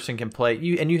one person can play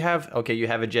you, and you have a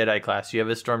Jedi class, you have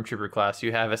a Stormtrooper class,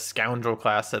 you have a Scoundrel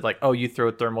class that like, oh, you throw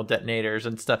thermal detonators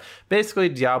and stuff. Basically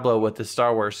Diablo with the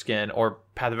Star Wars skin, or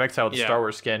Path of Exile with the Star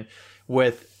Wars skin,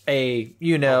 with a,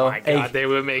 you know, Oh my God, they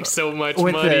would make so much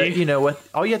with money. with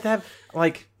all you have to have,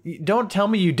 like, don't tell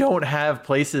me you don't have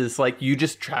places like you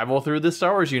just travel through the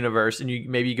Star Wars universe and you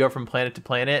maybe go from planet to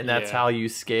planet, and that's Yeah. how you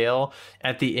scale.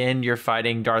 At the end, you're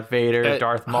fighting Darth Vader,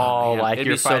 Darth Maul, yeah. like It'd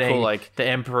you're be so fighting cool, like- the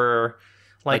Emperor.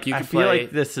 Like you I could feel play-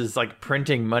 like this is like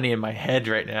printing money in my head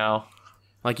right now.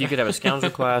 Like you could have a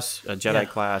Scoundrel class, a Jedi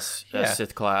class, a Yeah.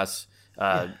 Sith class,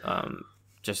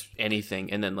 just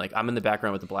anything, and then like I'm in the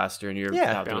background with the blaster, and you're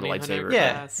Yeah. out there with a Bounty hunter. lightsaber.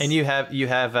 Yeah, Class. and you have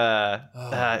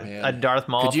man. a Darth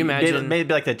Maul. Could you imagine-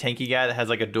 maybe like the tanky guy that has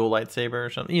like a dual lightsaber or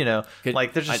something? You know, Could-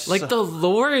 like there's just Like the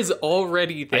lore is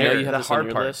already I there. know you have the this on hard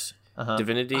your part. list,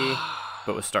 Divinity,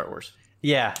 but with Star Wars.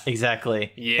 yeah,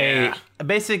 exactly. Yeah.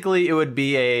 Basically, it would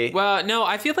be a Well, no,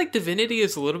 I feel like Divinity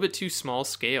is a little bit too small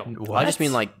scale. I just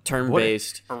mean like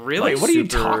turn-based. Really? Wait, what are you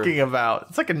super- talking about?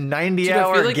 It's like a 90 Dude, I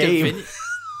hour feel like game.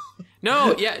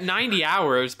 No, yeah, 90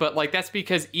 hours, but like that's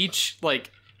because each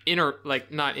like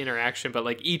not interaction, but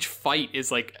like each fight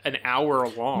is like an hour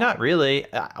long. Not really.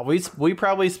 We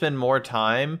probably spend more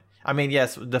time. I mean,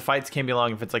 yes, the fights can be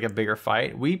long if it's like a bigger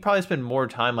fight. We probably spend more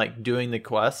time like doing the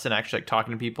quests and actually like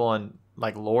talking to people and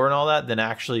like lore and all that than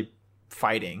actually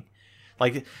fighting.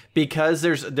 Like, because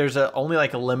there's only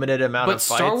like a limited amount of fights.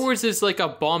 But Star Wars is like a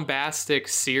bombastic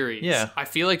series. Yeah. I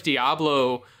feel like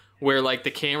Diablo, where like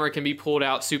the camera can be pulled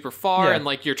out super far and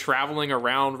like you're traveling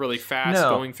around really fast,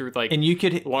 going through like and you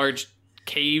could large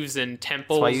caves and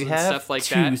temples and stuff like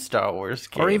that. Two Star Wars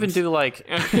games. Or even do like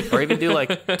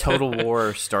Total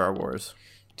War Star Wars.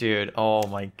 Dude, oh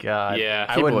my god. Yeah.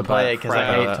 I wouldn't play it because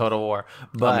I hate Total War.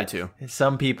 But me too.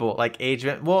 Some people like Age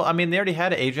of... Well, I mean, they already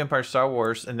had Age of Empires Star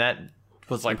Wars, and that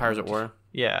was like... Empires at War?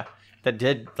 Yeah. That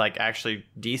did like actually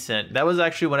decent. That was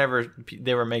actually whenever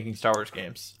they were making Star Wars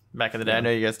games back in the day. I know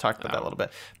you guys talked about that a little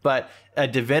bit. But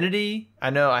Divinity,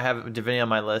 I know I have Divinity on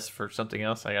my list for something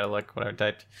else. I gotta look what I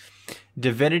typed.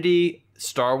 Divinity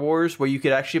Star Wars, where you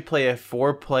could actually play a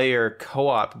 4-player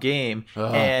co-op game,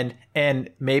 and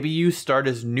maybe you start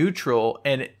as neutral,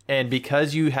 and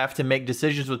because you have to make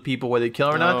decisions with people whether you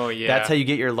kill them or not, that's how you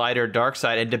get your light or dark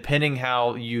side. And depending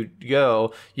how you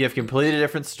go, you have completely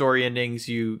different story endings.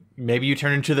 Maybe you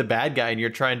turn into the bad guy and you're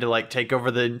trying to like take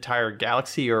over the entire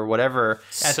galaxy or whatever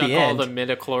at the end. All the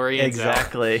midichlorians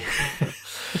exactly.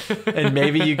 And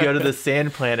maybe you go to the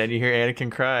sand planet and you hear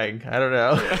Anakin crying. I don't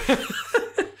know.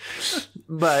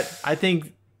 But I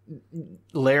think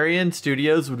Larian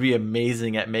Studios would be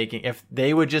amazing at making, if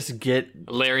they would just get...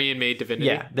 Larian made Divinity?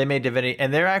 Yeah, they made Divinity.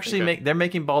 And they're actually they're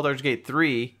making Baldur's Gate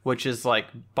 3, which is like...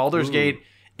 Baldur's Gate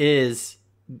is,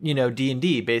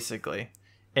 D&D, basically.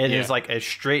 It is like a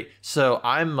straight... So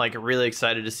I'm like really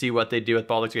excited to see what they do with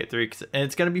Baldur's Gate 3. And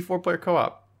it's going to be 4-player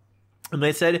co-op. And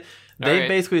they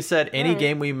basically said any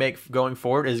game we make going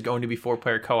forward is going to be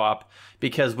 4-player co-op,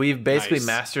 because we've basically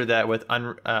mastered that with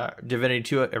Divinity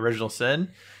 2 Original Sin.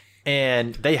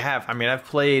 And they have. I mean, I've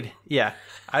played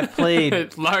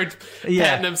large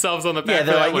patting themselves on the back. Yeah,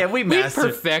 they're like, we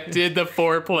perfected the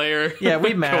 4-player. Yeah,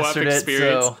 we mastered it.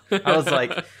 So I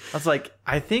was like,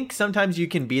 I think sometimes you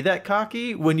can be that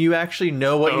cocky when you actually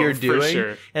know what you're doing.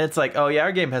 Sure. And it's like,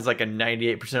 our game has like a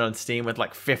 98% on Steam with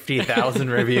like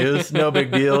 50,000 reviews. No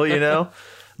big deal,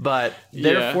 But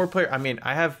they're 4-player. I mean,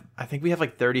 I think we have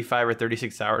like 35 or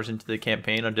 36 hours into the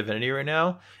campaign on Divinity right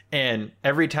now. And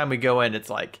every time we go in, it's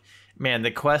like, man,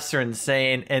 the quests are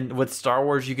insane. And with Star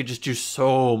Wars, you could just do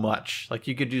so much. Like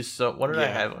you could do so... What did I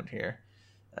have on here?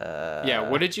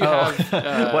 What did you have?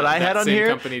 What I had on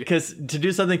here? Because to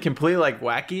do something completely like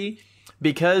wacky...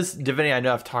 Because Divinity, I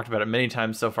know I've talked about it many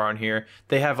times so far on here,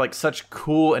 they have like such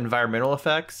cool environmental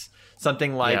effects.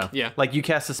 Something like like you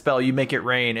cast a spell, you make it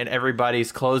rain, and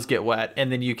everybody's clothes get wet,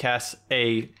 and then you cast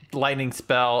a lightning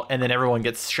spell, and then everyone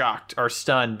gets shocked or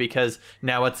stunned because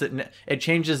now it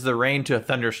changes the rain to a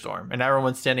thunderstorm, and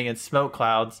everyone's standing in smoke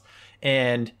clouds,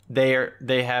 and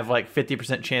they have like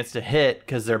 50% chance to hit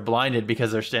because they're blinded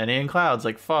because they're standing in clouds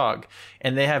like fog,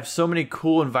 and they have so many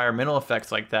cool environmental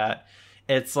effects like that.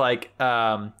 It's like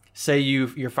say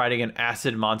you're fighting an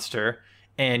acid monster.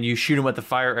 And you shoot him with the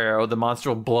fire arrow, the monster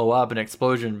will blow up in an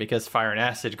explosion because fire and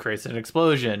acid creates an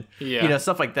explosion. Yeah.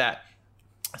 Stuff like that.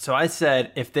 So I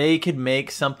said, if they could make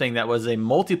something that was a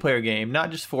multiplayer game, not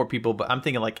just 4 people, but I'm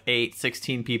thinking like 8,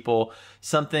 16 people,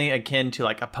 something akin to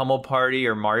like a Pummel Party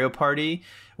or Mario Party,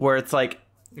 where it's like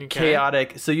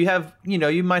chaotic. So you have,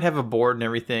 you might have a board and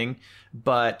everything,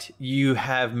 but you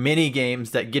have mini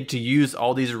games that get to use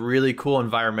all these really cool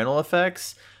environmental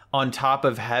effects on top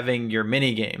of having your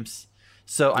mini games.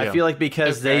 So I feel like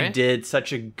because they did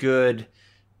such a good,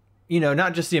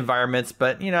 not just the environments,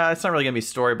 but, it's not really going to be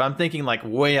story, but I'm thinking like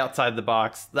way outside the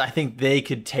box. I think they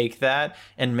could take that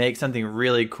and make something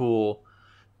really cool.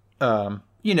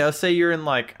 Say you're in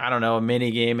like, I don't know, a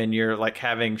mini game and you're like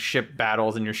having ship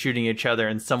battles and you're shooting each other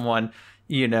and someone,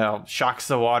 shocks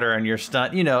the water and you're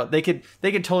stunned. They could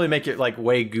totally make it like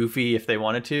way goofy if they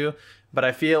wanted to. But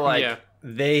I feel like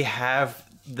they have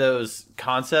those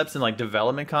concepts and like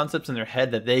development concepts in their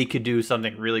head that they could do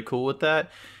something really cool with that.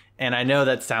 And I know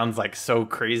that sounds like so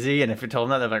crazy, and if you told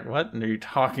them that, they're like, what are you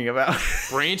talking about?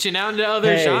 Branching out into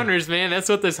other genres, man. That's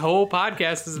what this whole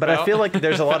podcast is about. But I feel like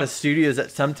there's a lot of studios that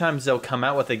sometimes they'll come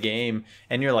out with a game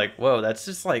and you're like, whoa, that's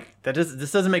just like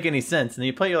this doesn't make any sense. And then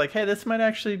you play, you're like, hey, this might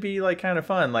actually be like kind of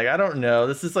fun. Like, I don't know,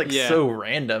 this is like so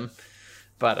random.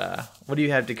 But what do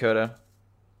you have, Dakota?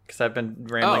 Because I've been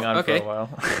rambling on for a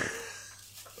while.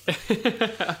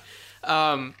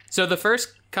 So the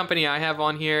first company I have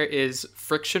on here is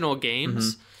Frictional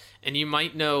Games, and you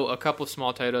might know a couple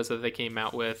small titles that they came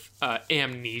out with: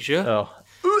 Amnesia,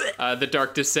 The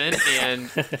Dark Descent, and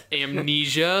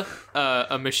Amnesia,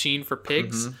 A Machine for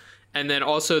Pigs, and then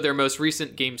also their most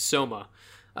recent game, Soma.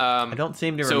 I don't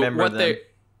seem to remember them.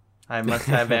 I must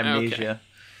have amnesia.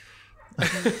 That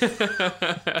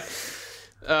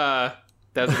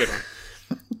was a good one.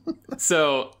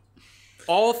 So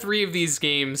all three of these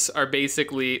games are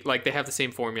basically like they have the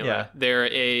same formula. Yeah.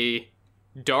 They're a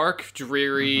dark,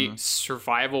 dreary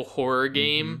survival horror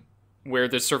game where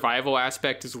the survival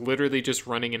aspect is literally just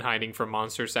running and hiding from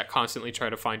monsters that constantly try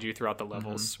to find you throughout the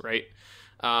levels, right?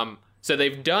 So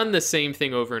they've done the same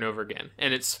thing over and over again,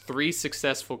 and it's 3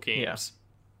 successful games. Yeah.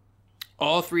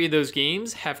 All 3 of those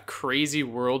games have crazy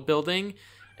world building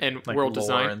and like world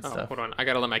design. And stuff. Hold on, I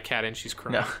gotta let my cat in. She's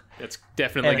crying. No. That's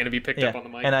definitely going to be picked up on the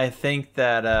mic. And I think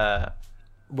that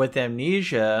with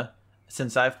Amnesia,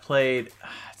 since I've played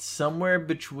somewhere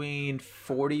between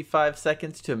 45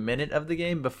 seconds to a minute of the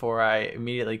game before I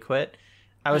immediately quit,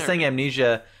 I was saying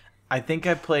Amnesia. I think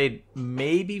I played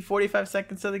maybe 45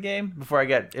 seconds of the game before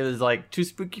it was like too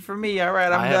spooky for me. All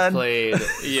right, I'm done. I have played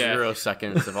 0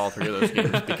 seconds of all 3 of those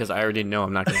games because I already know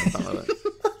I'm not going to have fun with it.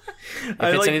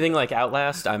 If it's anything like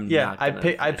Outlast, I'm not.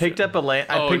 I picked up a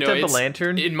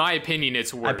lantern. In my opinion,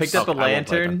 it's worse. I picked up a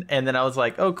lantern, and then I was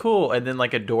like, "Oh, cool!" And then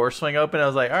like a door swing open. I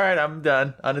was like, "All right, I'm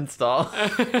done. Uninstall."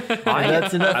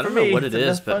 That's enough. I don't know what it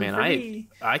is, but man,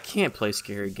 I can't play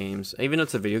scary games. Even if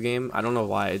it's a video game, I don't know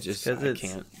why. I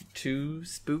can't. Too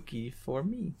spooky for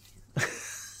me.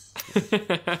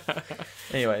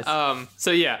 Anyways,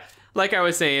 so yeah, like I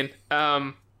was saying,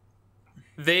 I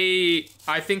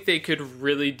think they could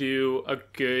really do a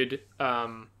good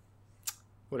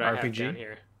what I have down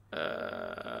here.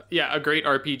 A great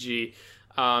RPG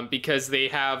because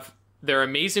they're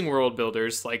amazing world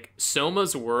builders. Like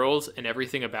Soma's world and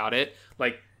everything about it.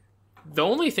 Like the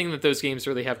only thing that those games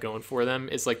really have going for them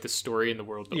is like the story and the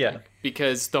world building. Yeah.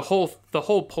 Because the whole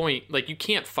point, like you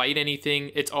can't fight anything.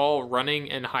 It's all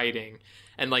running and hiding.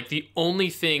 And like the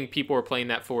only thing people are playing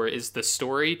that for is the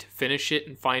story, to finish it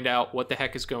and find out what the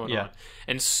heck is going on.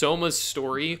 And Soma's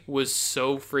story was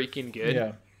so freaking good.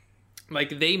 Yeah.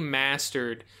 Like they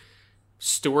mastered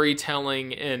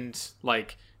storytelling and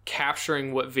like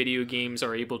capturing what video games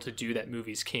are able to do that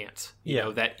movies can't. You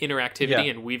know, that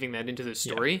interactivity and weaving that into the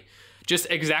story. Yeah. Just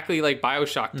exactly like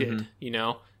BioShock did, you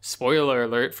know. Spoiler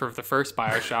alert for the first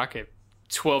BioShock, a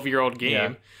 12-year-old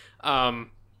game. Yeah.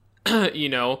 You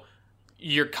know,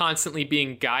 you're constantly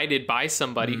being guided by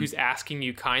somebody who's asking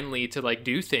you kindly to like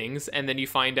do things, and then you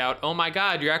find out, oh my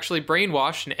god, you're actually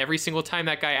brainwashed, and every single time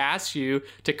that guy asks you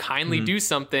to kindly do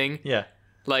something,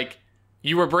 like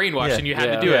you were brainwashed and you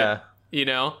had to do it. You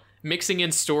know, mixing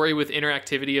in story with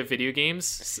interactivity of video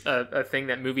games, a thing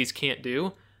that movies can't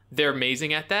do. They're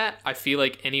amazing at that. I feel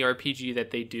like any RPG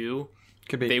that they do,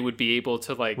 they would be able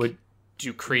to like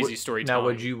do crazy storytelling. Now,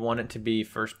 would you want it to be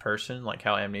first person, like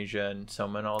how Amnesia and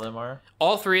Soma and all them are?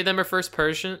 All 3 of them are first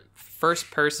person.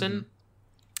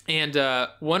 And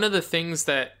one of the things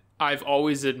that I've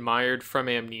always admired from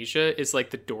Amnesia is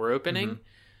like the door opening.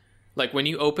 Like when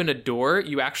you open a door,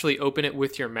 you actually open it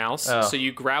with your mouse. So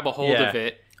you grab a hold of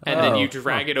it and then you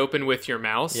drag it open with your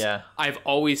mouse. Yeah. I've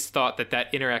always thought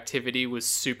that interactivity was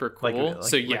super cool.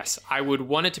 Yes, I would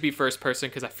want it to be first person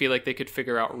because I feel like they could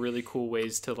figure out really cool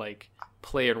ways to like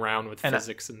play around with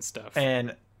physics and stuff.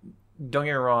 And don't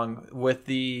get me wrong, with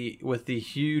the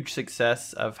huge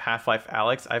success of Half-Life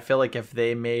Alyx, I feel like if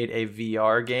they made a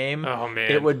VR game,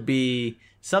 it would be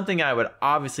something I would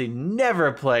obviously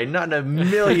never play, not in a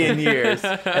million years,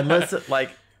 unless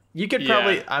like you could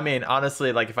probably, I mean,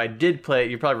 honestly, like if I did play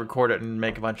it, you'd probably record it and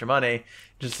make a bunch of money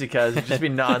just because it'd just be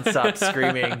nonstop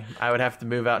screaming. I would have to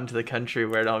move out into the country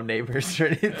where I don't have neighbors or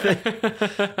anything.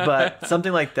 But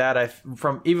something like that,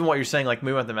 from even what you're saying, like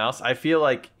moving with the mouse, I feel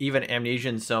like even Amnesia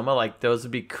and Soma, like those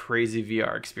would be crazy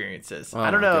VR experiences.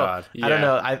 I don't know. God. I don't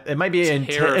know. It might be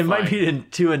it might be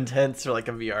too intense for like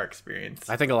a VR experience.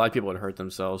 I think a lot of people would hurt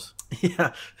themselves.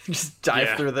 Yeah, just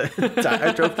dive through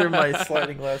I drove through my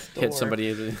sliding glass door. Hit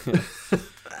somebody.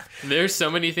 There's so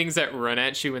many things that run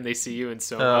at you when they see you in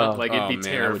Soma. It'd be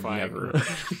terrifying.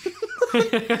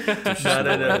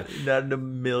 Not in a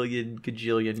million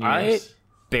gajillion years. I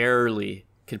barely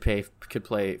could play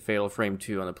Fatal Frame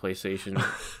 2 on the PlayStation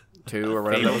 2 or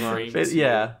whatever that was on.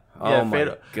 Yeah. Oh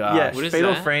my god! Yeah, what is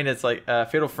Fatal Frame. It's like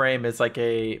Fatal Frame is like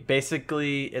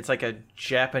it's like a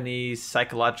Japanese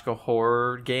psychological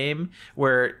horror game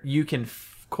where you can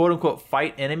quote unquote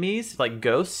fight enemies like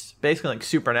ghosts, basically like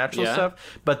supernatural Yeah.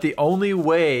 stuff. But the only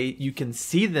way you can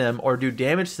see them or do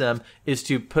damage to them is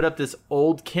to put up this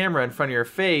old camera in front of your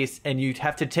face, and you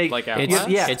have to take Like It's, Outlast?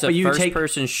 yeah, it's but a you first take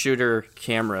person shooter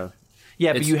camera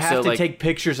yeah, but it's- you have so, to like, take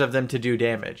pictures of them to do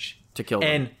damage. to kill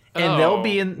them. And they'll Oh,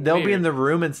 be in weird. the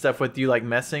room and stuff with you, like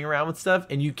messing around with stuff,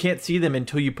 and you can't see them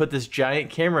until you put this giant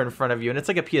camera in front of you, and it's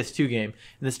like a PS2 game,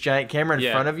 and this giant camera in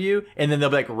Yeah. front of you, and then they'll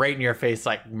be like right in your face,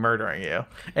 like murdering you,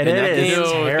 and In it that is game-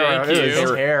 No, thank it is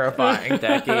you. terrifying.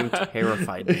 That game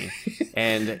terrified me.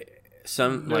 And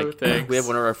some No, like thanks. we have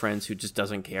one of our friends who just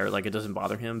doesn't care, like it doesn't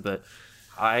bother him, but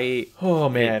Oh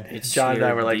man, it John and I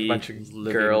scared were like a the bunch of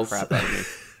living girls. crap out of me.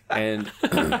 And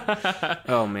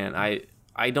oh man,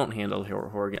 I don't handle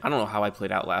horror game. I don't know how I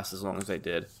played Outlast as long as I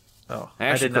did. Oh, I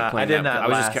actually did quit not. playing I did that. not. I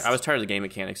was last. just I was tired of the game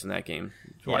mechanics in that game.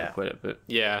 That's why I Yeah. quit it. But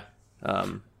Yeah.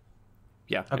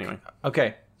 yeah. Anyway,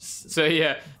 Okay. So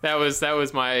yeah, that was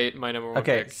my number one.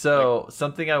 Okay, pick. so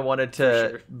something I wanted to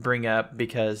sure. bring up,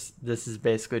 because this is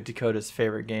basically Dakota's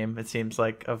favorite game, it seems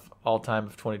like, of all time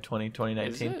of 2020,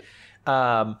 2019,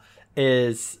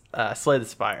 is Slay the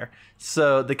Spire.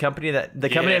 So the company that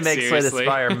makes Slay the seriously.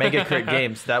 Spire, Megacrit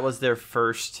Games, that was their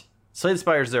first. Slay the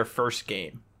Spire is their first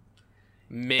game.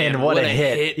 Man, And what a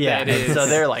hit. Yeah. that And is. so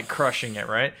they're like crushing it,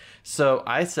 right? So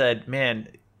I said, man,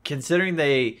 considering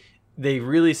they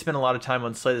really spent a lot of time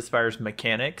on Slay the Spire's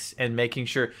mechanics and making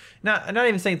sure, not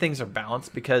even saying things are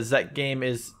balanced, because that game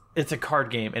it's a card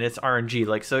game and it's RNG,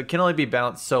 like, so it can only be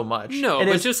balanced so much. No, It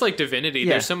but is just like Divinity,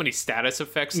 Yeah. there's so many status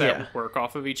effects that Yeah. work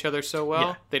off of each other so well.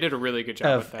 Yeah. They did a really good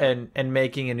job with that. and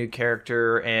making a new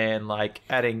character and like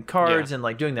adding cards Yeah. and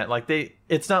like doing that. Like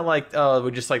it's not like, oh,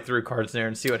 we just like threw cards in there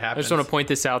and see what I happens. just want to point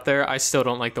this out there. I still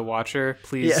don't like the Watcher.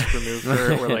 Please Yeah. remove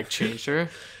her or like change her.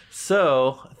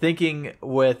 So, thinking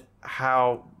with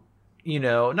how,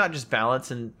 not just balance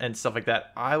and stuff like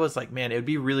that, I was like, man, it would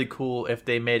be really cool if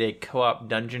they made a co-op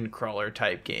dungeon crawler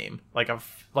type game, like a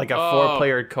Oh.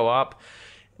 4-player co-op.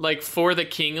 Like For the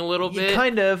King a little bit.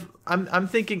 Kind of. I'm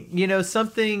thinking,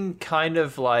 something kind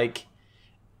of like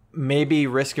maybe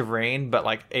Risk of Rain, but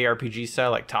like ARPG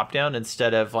style, like top down,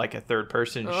 instead of like a third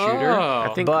person shooter. Oh.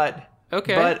 I think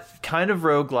Okay. But kind of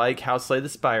roguelike how Slay the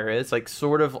Spire is, like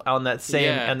sort of on that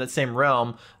same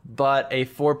realm, but a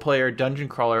 4-player dungeon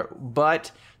crawler.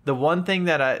 But the one thing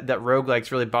that roguelikes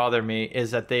really bother me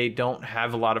is that they don't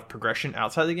have a lot of progression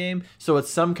outside the game. So it's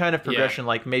some kind of progression,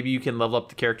 like maybe you can level up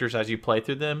the characters as you play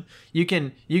through them. You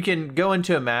can go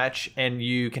into a match and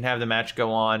you can have the match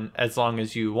go on as long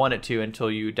as you want it to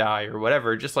until you die or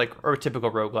whatever, just like or a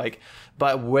typical roguelike,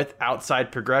 but with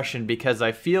outside progression, because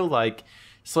I feel like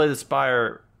Slay the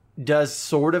Spire does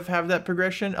sort of have that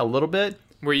progression a little bit,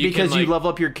 Where you because can, you like, level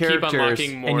up your characters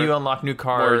unlocking and more- you unlock new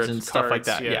cards more and stuff like cards,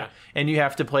 that. yeah. Yeah, and you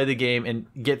have to play the game and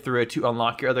get through it to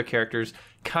unlock your other characters.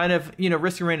 Kind of,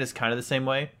 Risk of Rain is kind of the same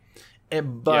way,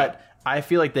 but I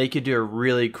feel like they could do a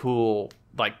really cool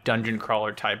like dungeon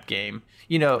crawler type game.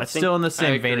 Still in the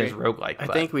same vein agree. as roguelike. I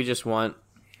but think we just want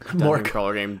More dungeon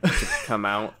crawler game to come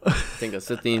out. I think that's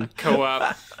the theme.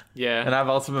 Co-op. Yeah. And I've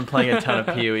also been playing a ton of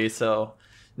PoE, so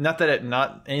not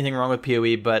anything wrong with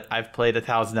PoE, but I've played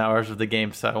 1,000 hours of the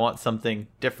game, so I want something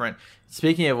different.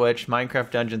 Speaking of which,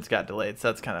 Minecraft Dungeons got delayed, so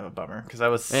that's kind of a bummer, because I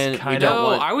was And we kind don't of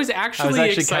want- I was actually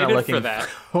kind of excited looking for that.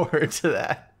 forward to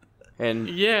that. And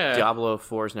Yeah. Diablo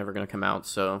 4 is never going to come out,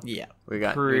 so Yeah, we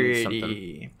got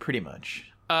something. pretty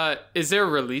much. Is there a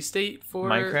release date for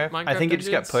Minecraft. I think it just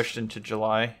got Dungeons? pushed into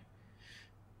July,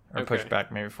 or pushed Okay.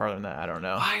 back maybe farther than that. I don't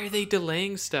know. Why are they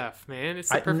delaying stuff, man? It's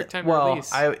the perfect time to well,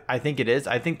 release. I think it is.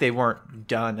 I think they weren't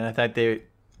done, and I thought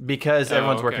because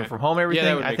everyone's okay. working from home, and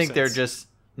everything. would I make think they're sense. just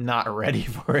not ready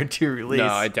for it to release. No,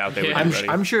 I doubt they would Yeah. be ready.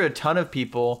 I'm sure a ton of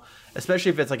people, especially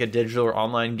if it's like a digital or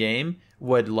online game,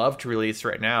 would love to release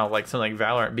right now, like something like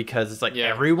Valorant, because it's like Yeah.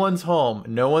 everyone's home,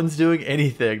 no one's doing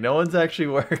anything, no one's actually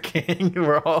working.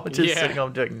 We're all just Yeah. sitting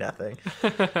home doing nothing.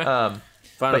 Final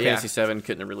but yeah. Fantasy 7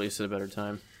 couldn't have released at a better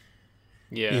time.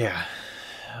 yeah. Yeah.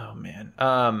 Oh man.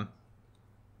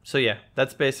 So yeah,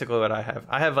 that's basically what I have.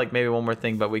 I have like maybe one more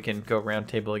thing, but we can go round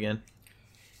table again.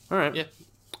 All right. Yeah.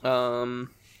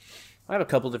 I have a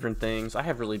couple different things. I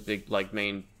have really big,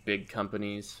 big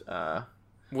companies.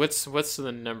 What's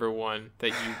the number one that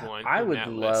you want? I in would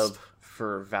that love list?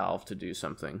 for Valve to do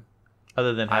something.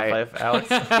 Other than Half-Life, Alex.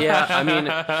 Yeah, I mean,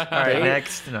 All right,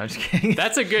 next. No, I'm just kidding.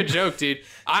 That's a good joke, dude.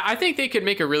 I think they could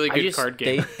make a really good card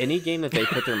game. Any game that they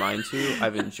put their mind to,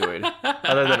 I've enjoyed.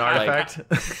 Other than Artifact.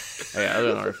 Yeah, other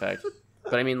than Artifact.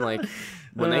 But I mean, like,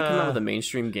 when they come out with a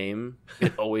mainstream game,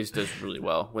 it always does really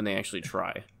well when they actually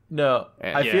try. No,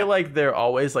 I Yeah. feel like they're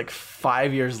always like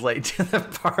 5 years late to the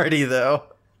party, though.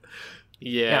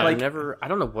 Yeah, like I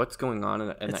don't know what's going on in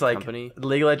It's that like company.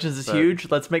 League of Legends is huge.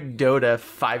 Let's make Dota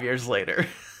 5 years later.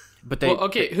 But they, well,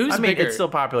 okay, who's bigger? It's still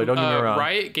popular. Don't get me wrong.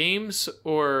 Riot Games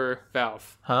or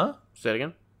Valve? Huh? say it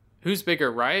again. Who's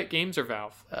bigger, Riot Games or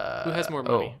Valve? Who has more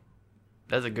money?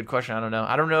 That's a good question. I don't know.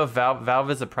 I don't know if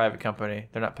Valve is a private company.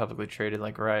 They're not publicly traded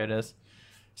like Riot is.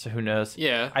 So who knows?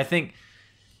 Yeah,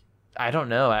 I don't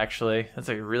know, actually. That's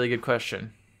a really good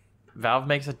question. Valve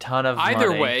makes a ton of either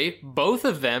money. way, both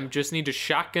of them just need to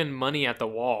shotgun money at the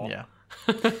wall. Yeah.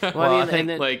 Well, I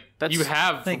think like that's, you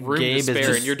have room Gabe to is spare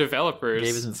just- in your developers.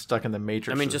 Gabe isn't stuck in the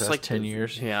Matrix for just the like past 10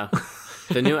 years. Yeah.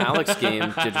 The new Alex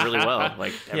game did really well.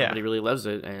 Like everybody really loves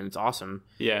it, and it's awesome.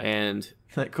 Yeah. And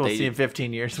Cool. See in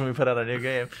 15 years when we put out a new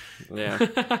game. yeah,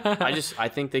 I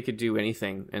think they could do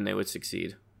anything and they would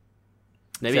succeed.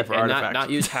 Maybe Except for and Artifact. not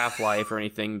use Half-Life or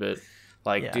anything, but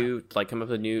like come up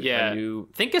with a new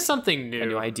think of something new. a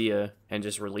new idea and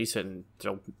just release it, and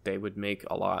they would make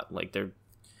a lot. Like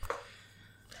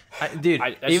Dude,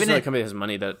 even if a company has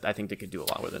money, that I think they could do a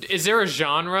lot with it. Is there a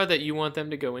genre that you want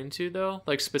them to go into though,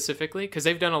 like specifically? Because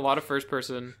they've done a lot of first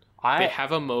person. They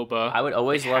have a MOBA. I would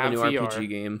always love a new VR. RPG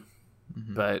game,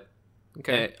 but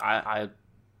Okay. I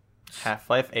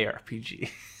Half-Life ARPG.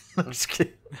 I'm just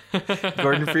kidding.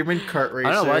 Gordon Freeman kart racer.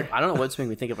 I don't know what's making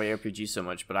me think of ARPG so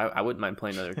much, but I wouldn't mind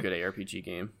playing another good ARPG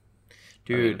game.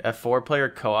 Dude, a 4-player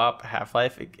co-op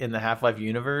Half-Life in the Half-Life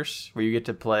universe where you get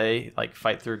to play, like,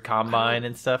 fight through Combine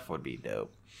and stuff would be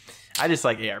dope. I just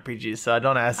like ARPGs, so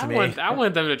don't ask me. I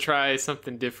want them to try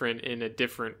something different in a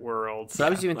different world. So I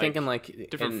was even thinking, like,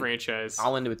 different franchise.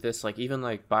 I'll end with this, like, even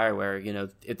like BioWare, you know,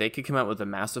 if they could come out with a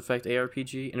Mass Effect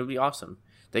ARPG, and it would be awesome.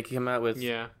 They could come out with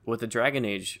a Dragon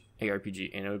Age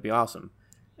ARPG, and it would be awesome.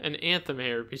 An Anthem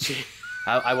ARPG.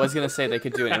 I was gonna say they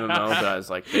could do an MMO, but I was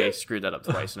like, they screwed that up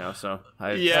twice now. So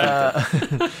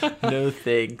no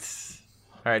thanks.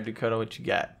 All right, Dakota, what you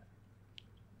got?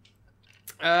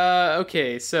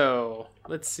 Okay, so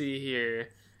let's see here.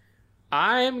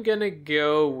 I'm gonna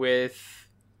go with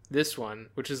this one,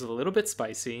 which is a little bit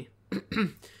spicy.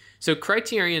 So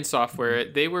Criterion Software,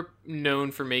 they were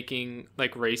known for making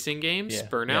like racing games,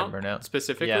 Burnout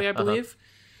specifically, I believe.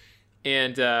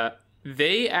 And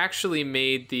they actually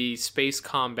made the space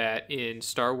combat in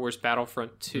Star Wars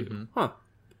Battlefront 2,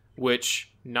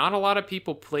 which not a lot of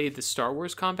people played the Star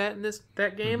Wars combat in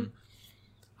that game.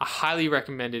 I highly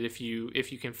recommend it if you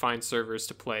can find servers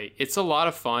to play. It's a lot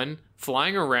of fun.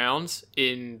 Flying around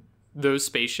in those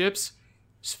spaceships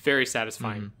is very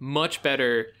satisfying. Much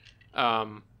better.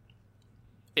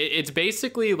 It's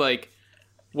basically like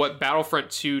what Battlefront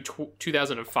 2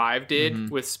 2005 did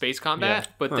with space combat,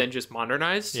 but then just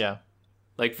modernized. Yeah.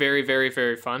 Like very, very,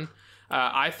 very fun.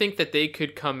 I think that they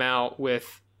could come out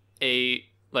with a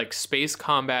like space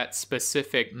combat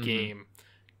specific game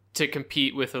to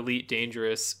compete with Elite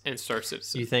Dangerous and Star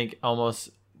Citizen. You think almost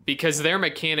because their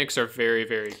mechanics are very,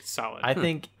 very solid. I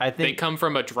think they come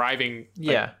from a driving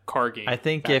car game. I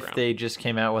think background. if they just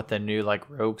came out with a new like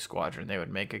Rogue Squadron, they would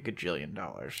make $1 gajillion.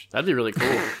 That'd be really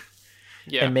cool.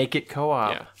 Yeah. And make it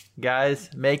co-op. Yeah. Guys,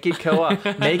 make it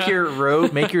co-op. make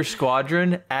your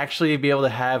squadron actually be able to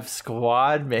have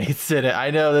squad mates in it. I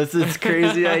know this is a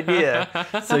crazy idea.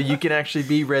 So you can actually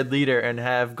be red leader and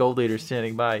have gold leader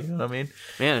standing by. You know what I mean?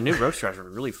 Man, a new Rogue Squadron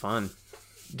would be really fun.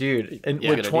 Dude, and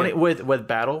with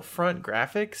Battlefront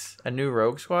graphics, a new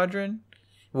Rogue Squadron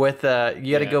with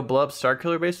you got to go blow up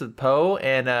Starkiller Base with Poe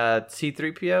and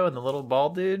C-3PO and the little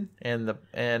bald dude and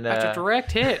that's a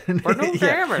direct hit for no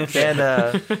damage. And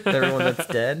everyone that's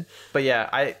dead. But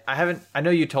yeah, I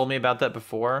know you told me about that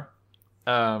before.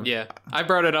 Yeah, I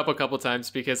brought it up a couple times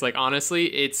because like honestly,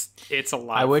 it's a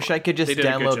lot. I wish fun. I could just They did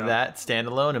a good download job. that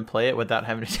standalone and play it without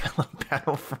having to download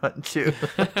Battlefront 2.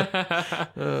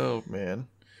 Oh man.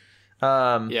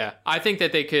 Yeah, I think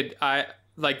that they could.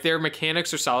 Like their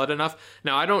mechanics are solid enough.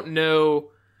 Now I don't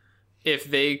know if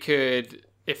they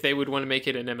would want to make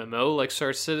it an MMO like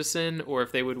Star Citizen, or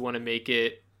if they would want to make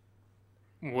it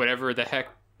whatever the heck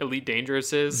Elite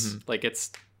Dangerous is. Like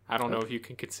I don't know if you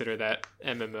can consider that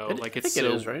MMO. I think it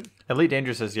is, right? Elite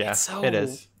Dangerous is it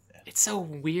is. It's so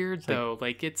weird though.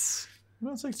 Like it's.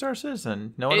 Well, it's like Star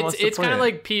Citizen. No one wants to play It's kind of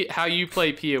like how you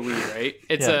play PoE, right?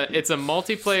 It's a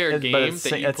multiplayer game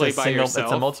that you play by yourself.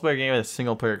 It's a multiplayer game with a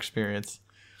single player experience.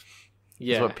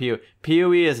 Yeah. That's what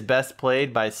PoE is best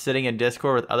played by sitting in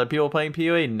Discord with other people playing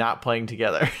PoE, not playing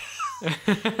together.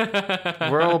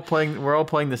 We're all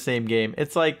playing the same game.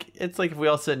 It's like if we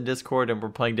all sit in Discord and we're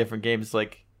playing different games.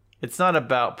 Like it's not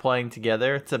about playing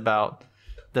together. It's about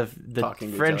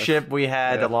friendship we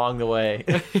had along the way.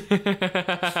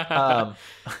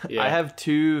 I have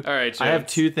two. All right, James. I have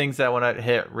two things that I want to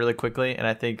hit really quickly, and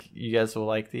I think you guys will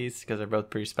like these because they're both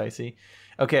pretty spicy.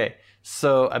 Okay,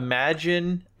 so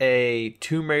imagine a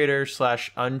Tomb Raider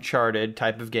 / Uncharted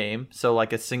type of game. So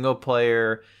like a single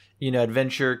player,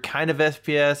 adventure, kind of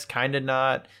FPS, kind of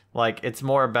not. Like it's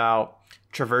more about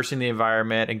traversing the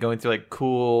environment and going through like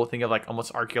cool, think of like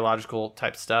almost archaeological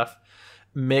type stuff,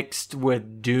 mixed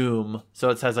with Doom. So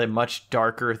it has a much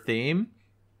darker theme.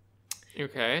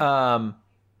 Okay.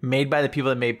 Made by the people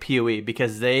that made PoE,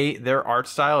 because their art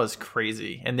style is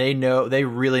crazy, and they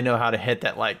really know how to hit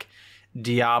that like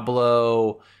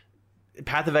Diablo.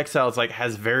 Path of Exile is like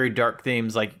has very dark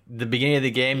themes. Like the beginning of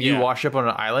the game, you wash up on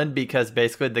an island because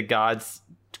basically the gods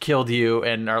killed you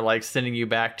and are like sending you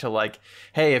back to like,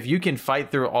 hey, if you can fight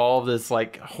through all of this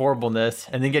like horribleness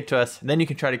and then get to us, then you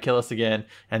can try to kill us again,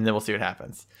 and then we'll see what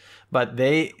happens. But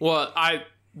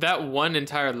that one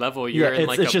entire level, you're in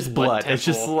like it's just blood. Temple. It's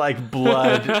just like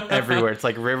blood everywhere. It's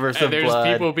like rivers of blood.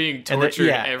 There's people being tortured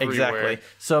everywhere. Exactly.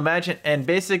 So imagine, and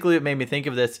basically what made me think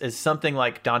of this is something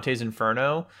like Dante's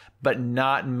Inferno, but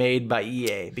not made by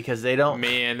EA, because they don't.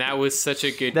 Man, that was such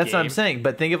a good That's game. what I'm saying.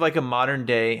 But think of like a modern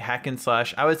day hack and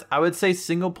slash. I would say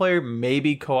single player,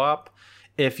 maybe co-op.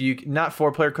 If you not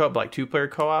 4-player co-op, but like 2-player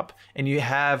co-op, and you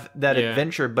have that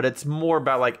adventure, but it's more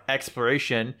about like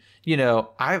exploration.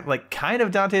 I like kind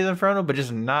of Dante's Inferno, but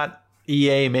just not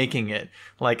EA making it.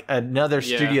 Like another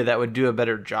studio that would do a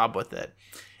better job with it.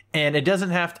 And it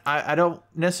doesn't have to, I don't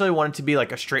necessarily want it to be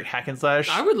like a straight hack and slash.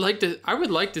 I would like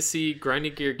to see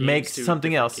Grinding Gear games make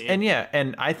something else. Game.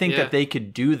 And I think that they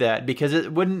could do that, because I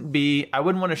wouldn't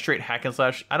want a straight hack and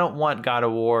slash. I don't want God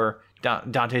of War,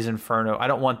 Dante's Inferno. I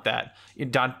don't want that.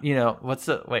 Why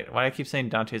do I keep saying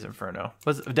Dante's Inferno?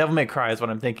 Devil May Cry is what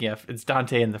I'm thinking of. It's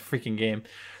Dante in the freaking game.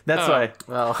 That's why.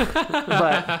 Well,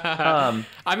 but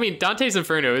I mean, Dante's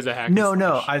Inferno is a hack. No.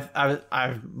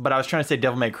 But I was trying to say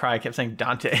Devil May Cry. I kept saying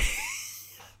Dante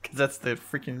because that's the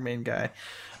freaking main guy.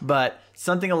 But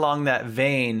something along that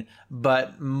vein,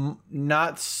 but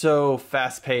not so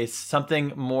fast paced.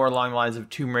 Something more along the lines of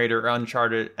Tomb Raider or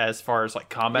Uncharted as far as like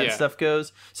combat stuff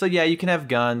goes. So you can have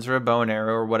guns or a bow and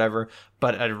arrow or whatever,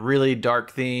 but a really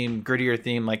dark theme, grittier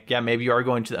theme. Like maybe you are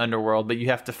going to the underworld, but you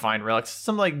have to find relics.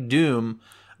 Something like Doom,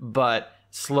 but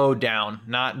slow down.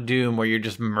 Not Doom where you're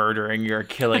just murdering, you're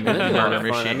killing a murder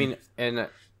machine. I mean, and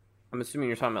I'm assuming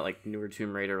you're talking about like newer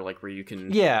Tomb Raider, like where you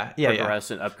can progress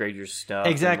and upgrade your stuff.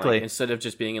 Exactly. And, like, instead of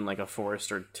just being in like a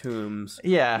forest or tombs.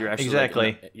 Yeah, you're actually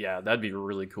exactly. That'd be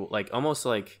really cool. Like almost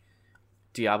like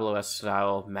Diablo-esque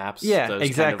style maps. Yeah, those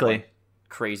exactly. Kind of, like,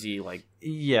 crazy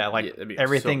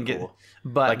everything. So cool.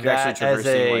 But like you're actually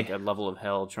traversing like a level of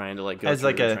hell, trying to like go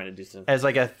through trying to do stuff. As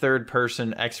like a third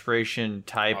person exploration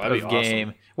type of game,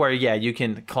 awesome. Where you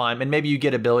can climb, and maybe you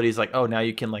get abilities like now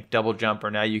you can like double jump,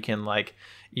 or now you can like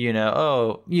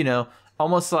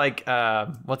almost like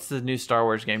what's the new Star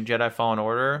Wars game, Jedi Fallen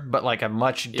Order, but like a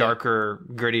much darker,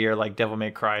 grittier, like Devil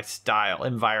May Cry style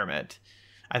environment.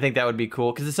 I think that would be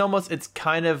cool, because it's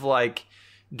kind of like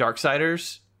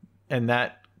Darksiders, and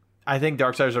that I think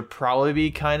Darksiders would probably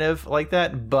be kind of like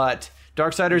that, but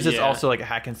Darksiders is also like a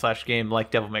hack and slash game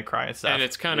like Devil May Cry and stuff. And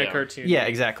it's kind of cartoony. Yeah,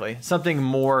 exactly. Something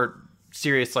more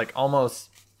serious, like almost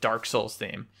Dark Souls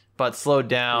theme, but slowed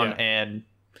down and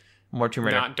more Tomb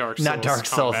Raider. Not Dark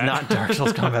Souls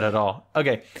combat at all.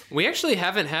 Okay. We actually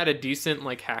haven't had a decent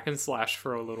like hack and slash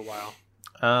for a little while.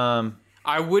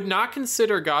 I would not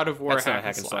consider God of War hack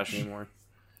and slash anymore.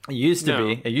 It used to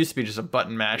be. It used to be just a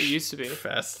button mash. It used to be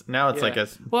fest. Now it's like a.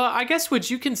 Well, I guess would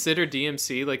you consider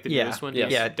DMC like the newest one?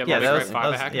 Yeah, Devil May Cry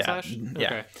 5 a hack and slash.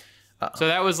 Yeah. Okay. So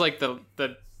that was like the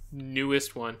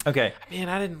newest one. Okay. Man,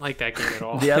 I didn't like that game at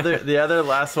all. the other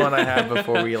last one I have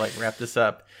before we like wrap this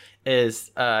up is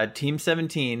Team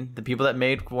 17, the people that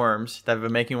made Worms, that have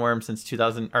been making Worms since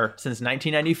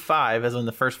 1995, as when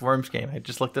the first Worms game. I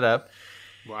just looked it up.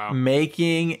 Wow.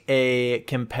 Making a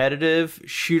competitive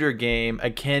shooter game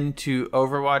akin to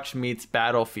Overwatch meets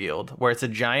Battlefield, where it's a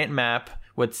giant map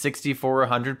with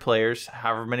 6,400 players,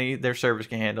 however many their servers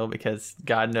can handle, because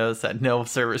God knows that no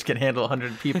servers can handle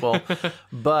 100 people.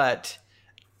 But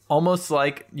almost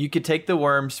like you could take the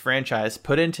Worms franchise,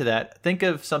 put into that. Think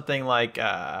of something like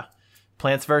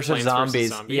Plants vs.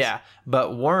 Zombies. Yeah,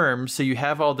 but Worms, so you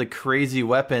have all the crazy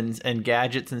weapons and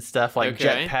gadgets and stuff like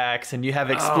jetpacks, and you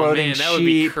have exploding that would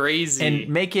be crazy. And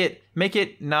make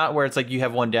it not where it's like you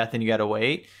have one death and you gotta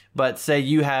wait, but say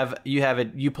you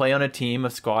play on a team,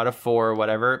 a squad of 4 or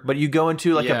whatever, but you go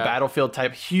into like a Battlefield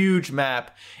type huge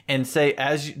map, and say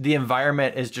as the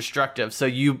environment is destructive, so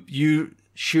you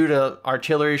shoot a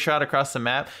artillery shot across the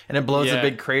map and it blows a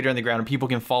big crater in the ground and people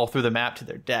can fall through the map to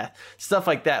their death. Stuff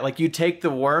like that. Like you take the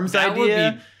Worms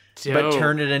idea but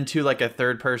turn it into like a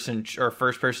third person or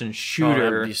first person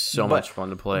shooter. That'd be so much fun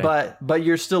to play. But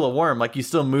you're still a worm. Like you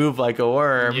still move like a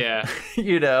worm. Yeah.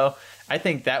 You know, I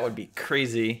think that would be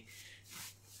crazy.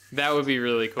 That would be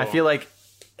really cool. I feel like,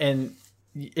 and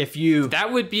if you...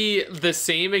 That would be the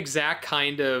same exact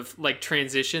kind of like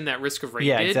transition that Risk of Rain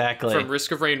did. Exactly. From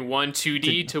Risk of Rain 1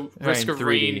 2D to Risk of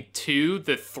Rain 2,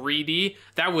 the 3D.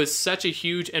 That was such a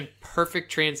huge and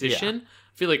perfect transition. Yeah.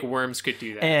 I feel like Worms could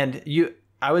do that. And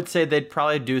I would say they'd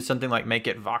probably do something like make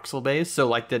it voxel based. So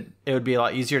like that it would be a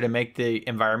lot easier to make the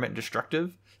environment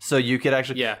destructive. So you could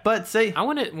actually... Yeah. But say... I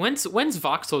want to... When's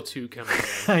Voxel 2 coming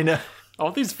in? I know.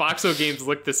 All these Voxel games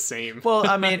look the same. Well,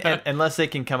 I mean, unless they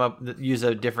can use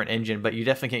a different engine, but you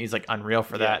definitely can't use like Unreal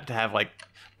for that to have like...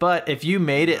 But if you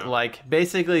made it like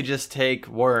basically just take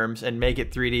Worms and make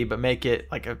it 3D, but make it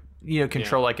like a,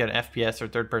 control like an FPS or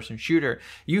third person shooter,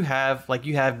 you have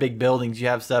big buildings, you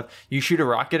have stuff, you shoot a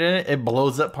rocket in it, it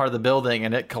blows up part of the building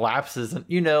and it collapses. And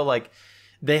like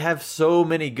they have so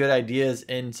many good ideas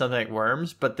in something like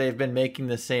Worms, but they've been making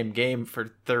the same game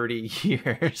for 30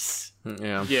 years.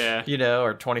 Yeah.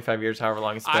 Or 25 years, however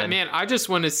long it's been. I just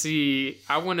want to see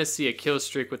a kill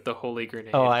streak with the Holy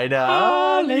Grenade. Oh, I know.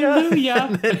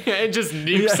 Hallelujah. It just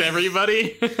nukes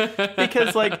everybody.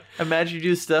 Because like, imagine you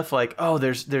do stuff like, oh,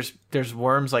 there's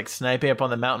worms like sniping up on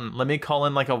the mountain. Let me call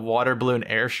in like a water balloon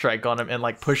airstrike on them and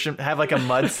like push them, have like a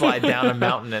mudslide down a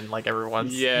mountain and like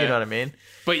everyone's, you know what I mean?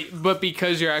 But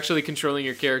because you're actually controlling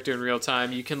your character in real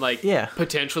time, you can like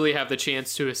potentially have the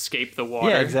chance to escape the water.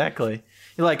 Yeah, exactly.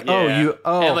 You're like,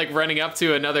 and like running up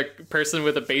to another person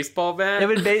with a baseball bat.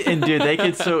 And dude, they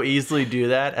could so easily do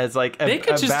that as like they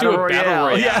could just do a battle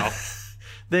royale. Yeah.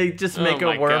 They just make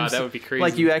a worm. God, that would be crazy.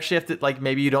 Like you actually have to like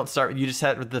maybe you don't start. You just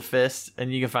have with the fist,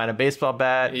 and you can find a baseball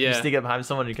bat. You sneak up behind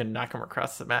someone, you can knock them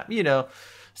across the map.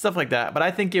 Stuff like that. But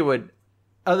I think it would.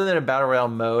 Other than a battle royale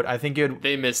mode, I think it would...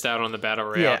 They missed out on the battle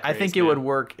royale. Yeah, I think it would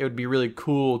work. It would be really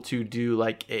cool to do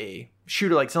like a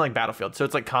shooter, like something like Battlefield. So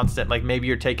it's like constant, like maybe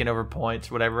you're taking over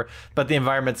points, whatever, but the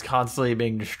environment's constantly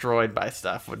being destroyed by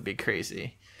stuff would be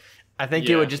crazy. I think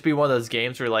it would just be one of those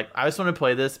games where like, I just want to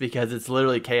play this because it's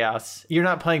literally chaos. You're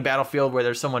not playing Battlefield where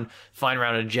there's someone flying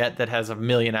around a jet that has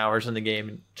 1,000,000 hours in the game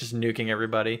and just nuking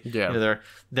everybody. Yeah.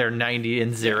 They're 90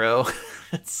 and 0.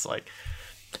 It's like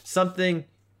something...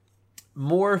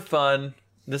 more fun,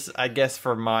 this I guess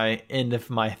for my end of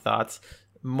my thoughts,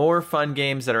 more fun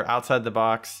games that are outside the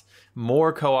box,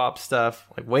 more co-op stuff,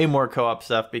 like way more co-op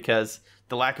stuff, because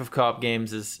the lack of co-op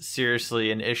games is seriously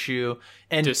an issue.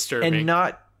 And disturbing.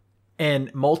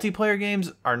 And multiplayer games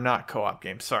are not co-op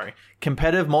games. Sorry.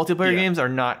 Competitive multiplayer games are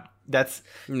not. That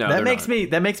makes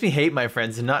me hate my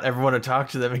friends and not ever want to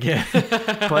talk to them again.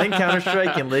 Playing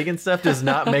Counter-Strike and League and stuff does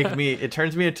not make me... It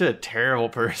turns me into a terrible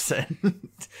person.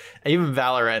 Even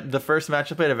Valorant. The first match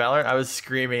I played at Valorant, I was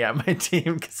screaming at my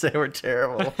team because they were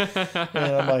terrible. And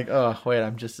I'm like, oh, wait,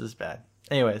 I'm just as bad.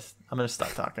 Anyways, I'm going to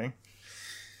stop talking.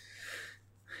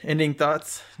 Ending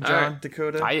thoughts, John,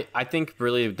 Dakota? I think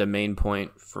really the main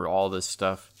point for all this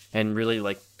stuff, and really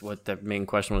like what the main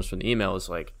question was from the email is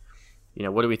like,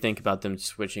 what do we think about them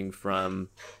switching from,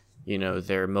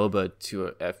 their MOBA to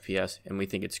a FPS? And we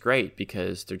think it's great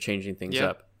because they're changing things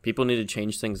up. People need to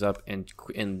change things up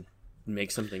and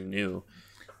make something new.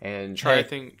 And try new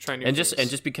things.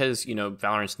 Just because,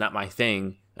 Valorant's not my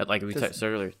thing, like we said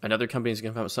earlier, another company's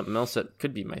going to come up with something else that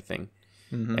could be my thing.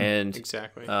 Mm-hmm. And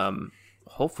exactly.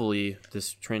 Hopefully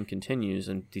this trend continues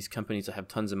and these companies that have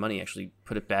tons of money actually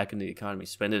put it back into the economy,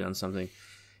 spend it on something,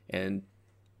 and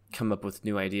come up with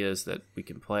new ideas that we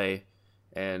can play.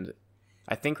 And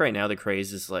I think right now the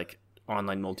craze is like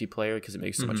online multiplayer because it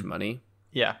makes so much money.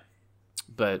 Yeah.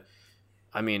 But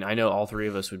I mean, I know all three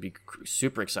of us would be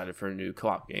super excited for a new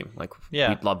co-op game. Like,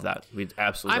 we'd love that. We'd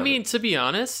absolutely love it. To be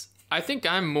honest, I think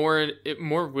I'm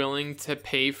more willing to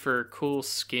pay for cool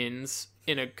skins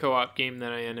in a co-op game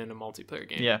than I am in a multiplayer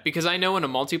game. Yeah. Because I know in a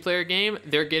multiplayer game,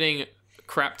 they're getting a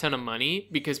crap ton of money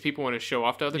because people want to show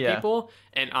off to other people,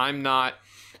 and I'm not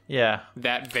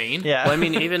that vain. Yeah. Well, I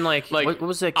mean, even like what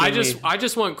was that game I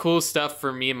just want cool stuff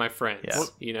for me and my friends.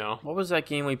 Yeah. What was that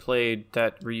game we played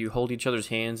where you hold each other's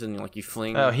hands and like you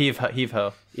fling? Oh, heave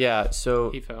ho. Yeah,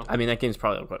 so Heave-ho. I mean that game's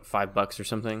probably like, what, $5 or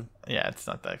something. Yeah, it's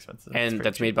not that expensive. And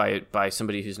that's made by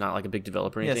somebody who's not like a big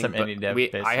developer or anything. Some indie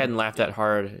dev. I hadn't laughed that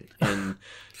hard in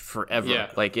forever.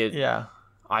 Yeah.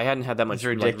 I hadn't had that much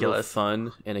ridiculous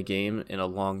fun in a game in a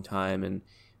long time, and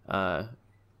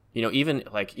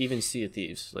even Sea of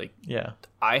Thieves, like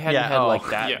I hadn't had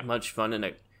that much fun in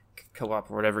a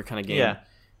co-op or whatever kind of game. Yeah.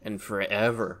 in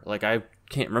forever. Like I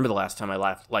can't remember the last time I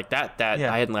laughed like that.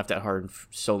 I hadn't laughed that hard in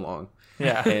so long.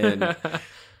 Yeah.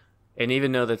 And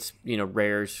even though that's,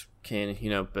 rares can,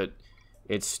 but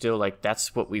it's still like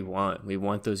that's what we want. We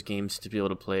want those games to be able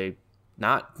to play,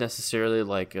 not necessarily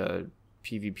like a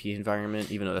PvP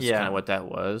environment, even though that's kind of what that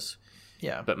was.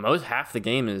 Yeah. But half the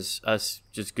game is us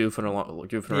just goofing around,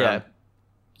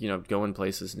 going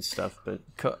places and stuff. But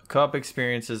co-op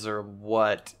experiences are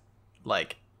what,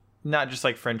 like, not just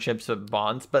like friendships but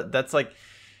bonds, but that's like,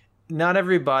 not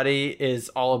everybody is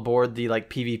all aboard the like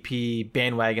PvP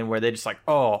bandwagon where they just like,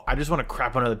 oh, I just want to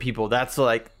crap on other people. That's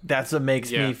what makes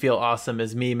me feel awesome,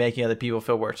 is me making other people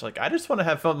feel worse. Like, I just want to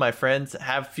have fun with my friends,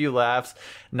 have a few laughs,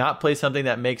 not play something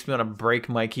that makes me want to break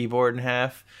my keyboard in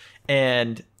half,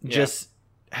 and just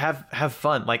have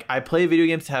fun. Like, I play video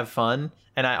games to have fun.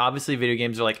 And obviously video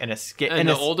games are like an escape. And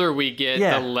the older we get,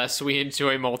 the less we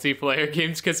enjoy multiplayer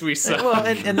games because we suck. Well,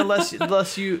 and the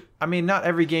less you... I mean, not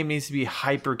every game needs to be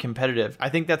hyper competitive. I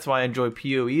think that's why I enjoy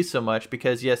PoE so much,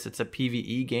 because yes, it's a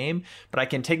PvE game, but I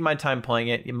can take my time playing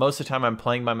it. Most of the time I'm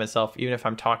playing by myself, even if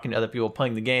I'm talking to other people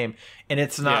playing the game. And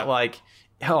it's not like...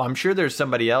 Hell, I'm sure there's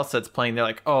somebody else that's playing. They're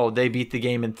like, oh, they beat the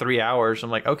game in 3 hours.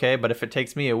 I'm like, okay, but if it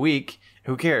takes me a week,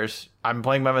 who cares? I'm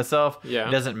playing by myself. Yeah.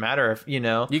 It doesn't matter if, You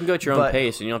can go at your own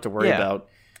pace and you don't have to worry about...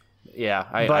 Yeah,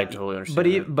 I totally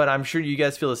understand But I'm sure you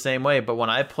guys feel the same way. But when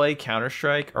I play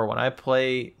Counter-Strike or when I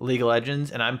play League of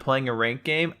Legends and I'm playing a ranked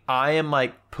game, I am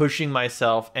like pushing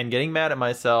myself and getting mad at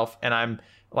myself. And I'm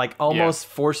like almost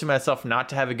forcing myself not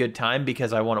to have a good time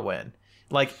because I want to win.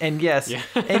 Like, and yes,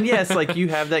 like you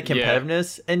have that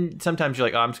competitiveness, and sometimes you're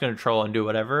like, oh, I'm just going to troll and do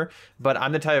whatever. But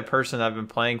I'm the type of person that I've been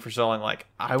playing for so long, like,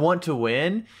 I want to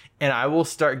win, and I will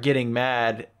start getting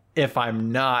mad if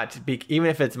I'm not, even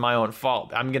if it's my own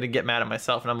fault. I'm going to get mad at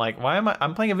myself, and I'm like,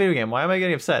 I'm playing a video game. Why am I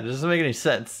getting upset? It doesn't make any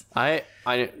sense. My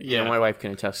wife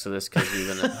can attest to this because we've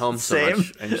been at home so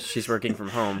much, and she's working from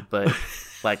home. But,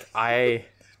 like, I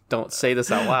don't say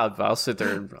this out loud, but I'll sit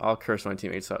there and I'll curse my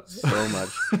teammates out so much.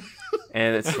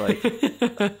 And it's like,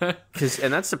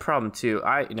 and that's the problem too.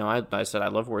 I said I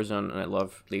love Warzone and I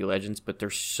love League of Legends, but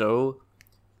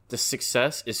the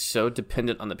success is so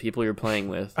dependent on the people you're playing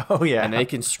with. Oh yeah, and they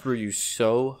can screw you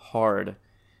so hard.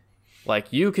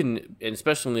 Like you can, and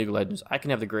especially in League of Legends, I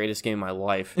can have the greatest game of my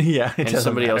life. Yeah, and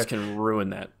somebody else can ruin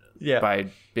that. By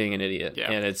being an idiot.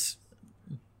 Yeah.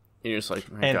 And you're just like,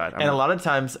 God. And a lot of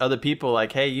times other people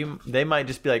like, hey, they might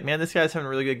just be like, man, this guy's having a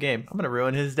really good game. I'm going to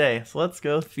ruin his day. So let's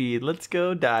go feed. Let's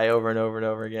go die over and over and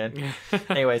over again.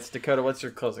 Anyways, Dakota, what's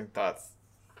your closing thoughts?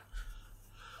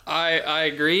 I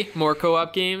agree. More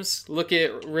co-op games. Look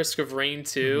at Risk of Rain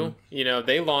 2. Mm-hmm.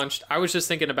 They launched. I was just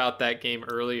thinking about that game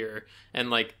earlier and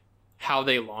like how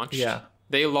they launched. Yeah.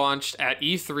 They launched at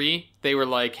E3. They were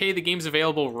like, hey, the game's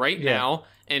available right now.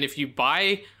 And if you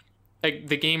buy...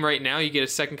 the game right now, you get a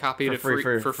second copy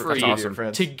for free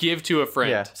awesome. To give to a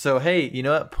friend. Yeah. So hey, you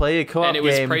know what? Play a co-op game. And it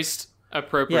was priced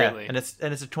appropriately. Yeah, and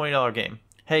it's a $20 game.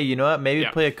 Hey, you know what? Maybe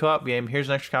play a co-op game. Here's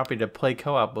an extra copy to play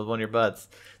co-op with one of your buds.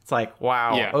 It's like,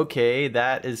 wow, okay,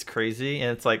 that is crazy.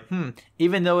 And it's like,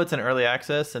 even though it's an early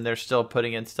access and they're still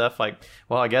putting in stuff like,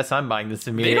 well, I guess I'm buying this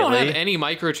immediately. They don't have any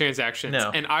microtransactions. No.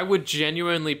 And I would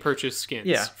genuinely purchase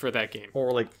skins for that game.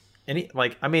 Or like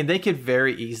they could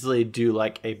very easily do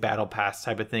like a battle pass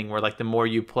type of thing where like the more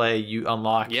you play, you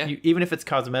unlock, even if it's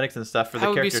cosmetics and stuff for the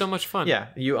characters. That would be so much fun. Yeah,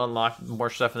 you unlock more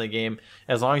stuff in the game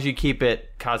as long as you keep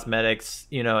it cosmetics,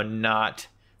 not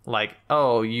like,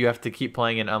 oh, you have to keep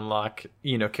playing and unlock,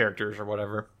 characters or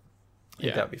whatever. I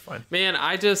think that'd be fun. Man,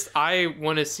 I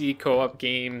want to see co-op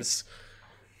games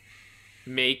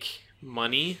make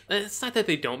money. It's not that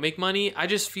they don't make money. I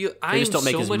just feel they just don't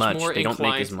make as much. They don't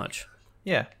make as much.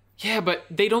 Yeah. Yeah, but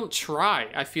they don't try.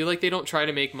 I feel like they don't try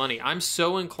to make money. I'm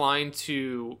so inclined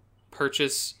to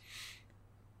purchase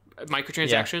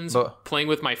microtransactions playing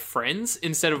with my friends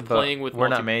instead of playing with we're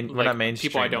not mainstream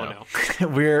people I don't know.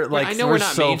 we're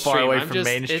so far away from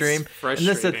mainstream. And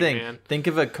this is the thing. Man. Think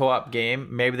of a co-op game.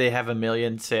 Maybe they have 1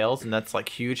 million sales, and that's like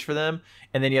huge for them.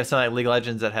 And then you have something like League of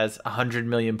Legends that has 100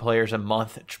 million players a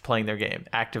month playing their game,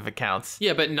 active accounts.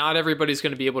 Yeah, but not everybody's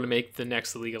going to be able to make the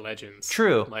next League of Legends.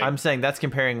 True. I'm saying that's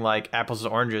comparing like apples to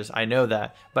oranges. I know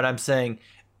that. But I'm saying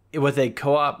with a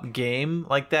co-op game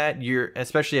like that,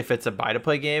 especially if it's a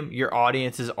buy-to-play game, your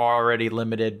audience is already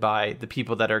limited by the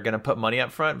people that are going to put money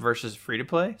up front versus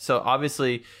free-to-play. So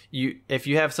obviously, if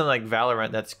you have something like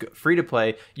Valorant that's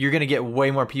free-to-play, you're going to get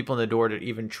way more people in the door to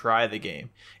even try the game.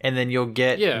 And then you'll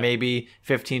get maybe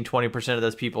 15-20% of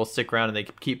those people stick around and they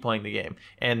keep playing the game.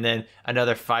 And then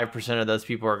another 5% of those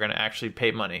people are going to actually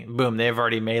pay money. Boom, they've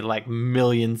already made like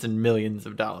millions and millions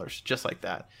of dollars just like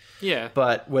that. Yeah.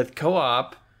 But with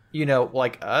co-op,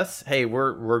 like us, hey,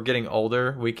 we're getting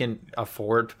older. We can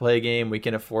afford to play a game. We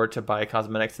can afford to buy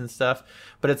cosmetics and stuff.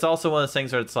 But it's also one of those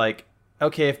things where it's like,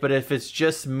 okay, but if it's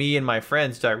just me and my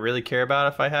friends, do I really care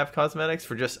about if I have cosmetics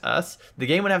for just us? The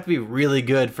game would have to be really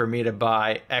good for me to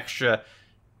buy extra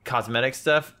cosmetic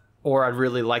stuff, or I'd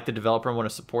really like the developer and want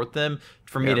to support them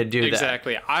for me to do that.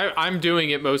 Exactly. I'm doing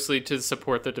it mostly to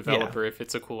support the developer if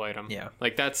it's a cool item. Yeah.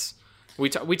 Like that's we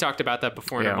talked about that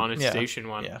before in our monetization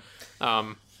one. Yeah.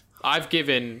 I've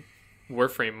given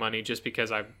Warframe money just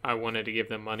because I wanted to give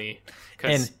them money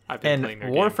because I've been playing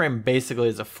their Warframe game. basically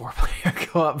is a 4-player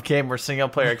co-op game or single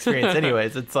player experience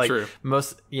anyways. It's like True.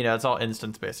 most, it's all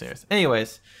instance based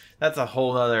anyways. That's a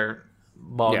whole other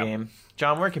ball game.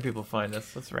 John, where can people find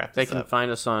us? Let's wrap this up. They can find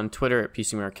us on Twitter at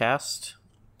PCMarcast.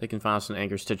 They can find us on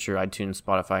Anchor, Stitcher, iTunes,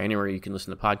 Spotify, anywhere you can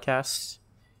listen to podcasts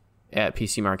at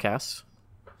PCMarcast.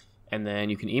 And then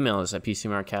you can email us at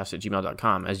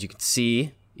PCMarcast@gmail.com. As you can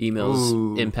see,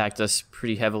 emails impact us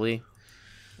pretty heavily,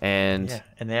 and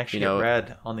they actually get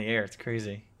read on the air. It's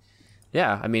crazy.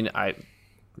 Yeah, I mean,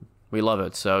 we love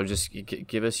it. So just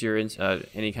give us your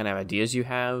any kind of ideas you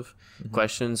have,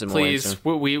 questions, and please.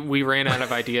 We ran out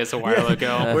of ideas a while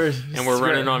ago, and we're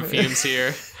running on fumes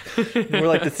here. We're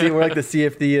like the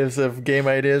CFD of game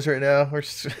ideas right now. We're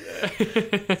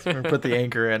gonna put the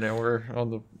anchor in, and we're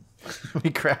on the. We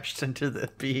crashed into the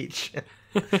beach.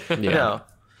 No.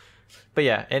 But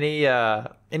yeah, any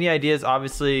ideas?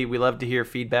 Obviously, we love to hear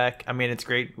feedback. I mean, it's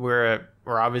great. We're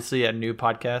obviously a new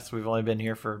podcast. We've only been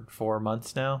here for 4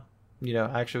 months now.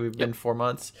 Actually, we've been 4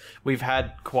 months. We've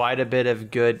had quite a bit of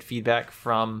good feedback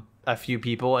from a few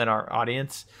people in our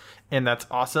audience, and that's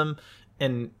awesome.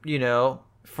 And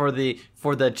for the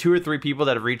 2 or 3 people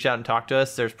that have reached out and talked to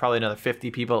us, there's probably another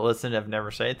 50 people that listen and have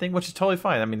never said anything, which is totally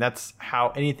fine. I mean, that's how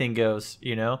anything goes,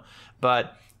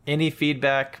 But any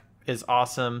feedback is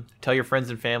awesome. Tell your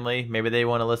friends and family. Maybe they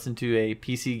want to listen to a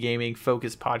PC gaming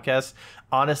focused podcast.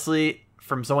 Honestly,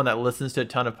 from someone that listens to a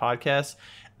ton of podcasts,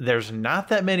 there's not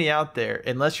that many out there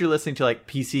unless you're listening to like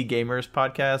PC Gamers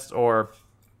podcast or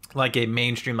like a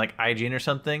mainstream like IGN or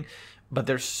something. But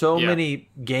there's so many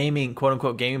gaming, quote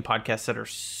unquote, gaming podcasts that are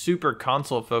super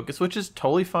console focused, which is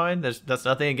totally fine. That's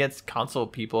nothing against console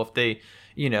people. If they,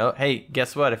 hey,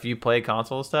 guess what? If you play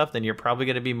console stuff, then you're probably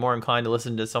going to be more inclined to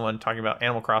listen to someone talking about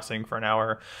Animal Crossing for an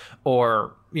hour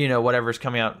or, whatever's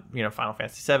coming out, Final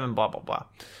Fantasy VII, blah, blah, blah.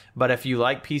 But if you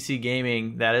like PC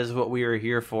gaming, that is what we are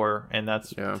here for. And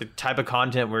that's the type of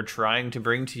content we're trying to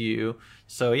bring to you.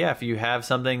 So, yeah, if you have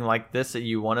something like this that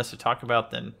you want us to talk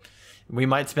about, then we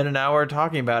might spend an hour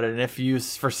talking about it. And if you,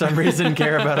 for some reason,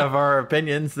 care about our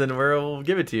opinions, then we'll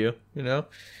give it to you,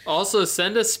 Also,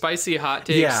 send us spicy hot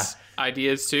takes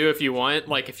ideas, too, if you want.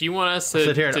 Like, if you want us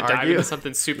to dive into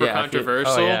something super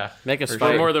controversial, make us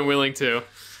we're more than willing to.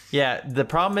 Yeah, the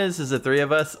problem is the 3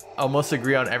 of us almost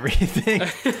agree on everything.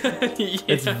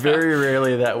 It's very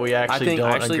rarely that we actually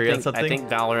don't agree on something. I think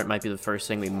Valorant might be the first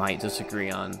thing we might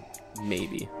disagree on,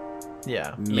 maybe.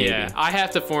 Yeah. Maybe. Yeah, I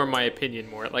have to form my opinion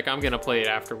more. Like, I'm going to play it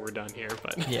after we're done here,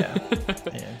 but... Yeah.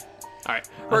 All right.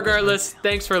 Regardless,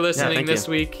 thanks for listening this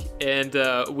week, and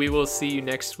we will see you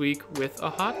next week with a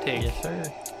hot take. Yes, sir.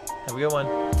 Have a good one.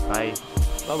 Bye.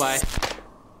 Bye-bye.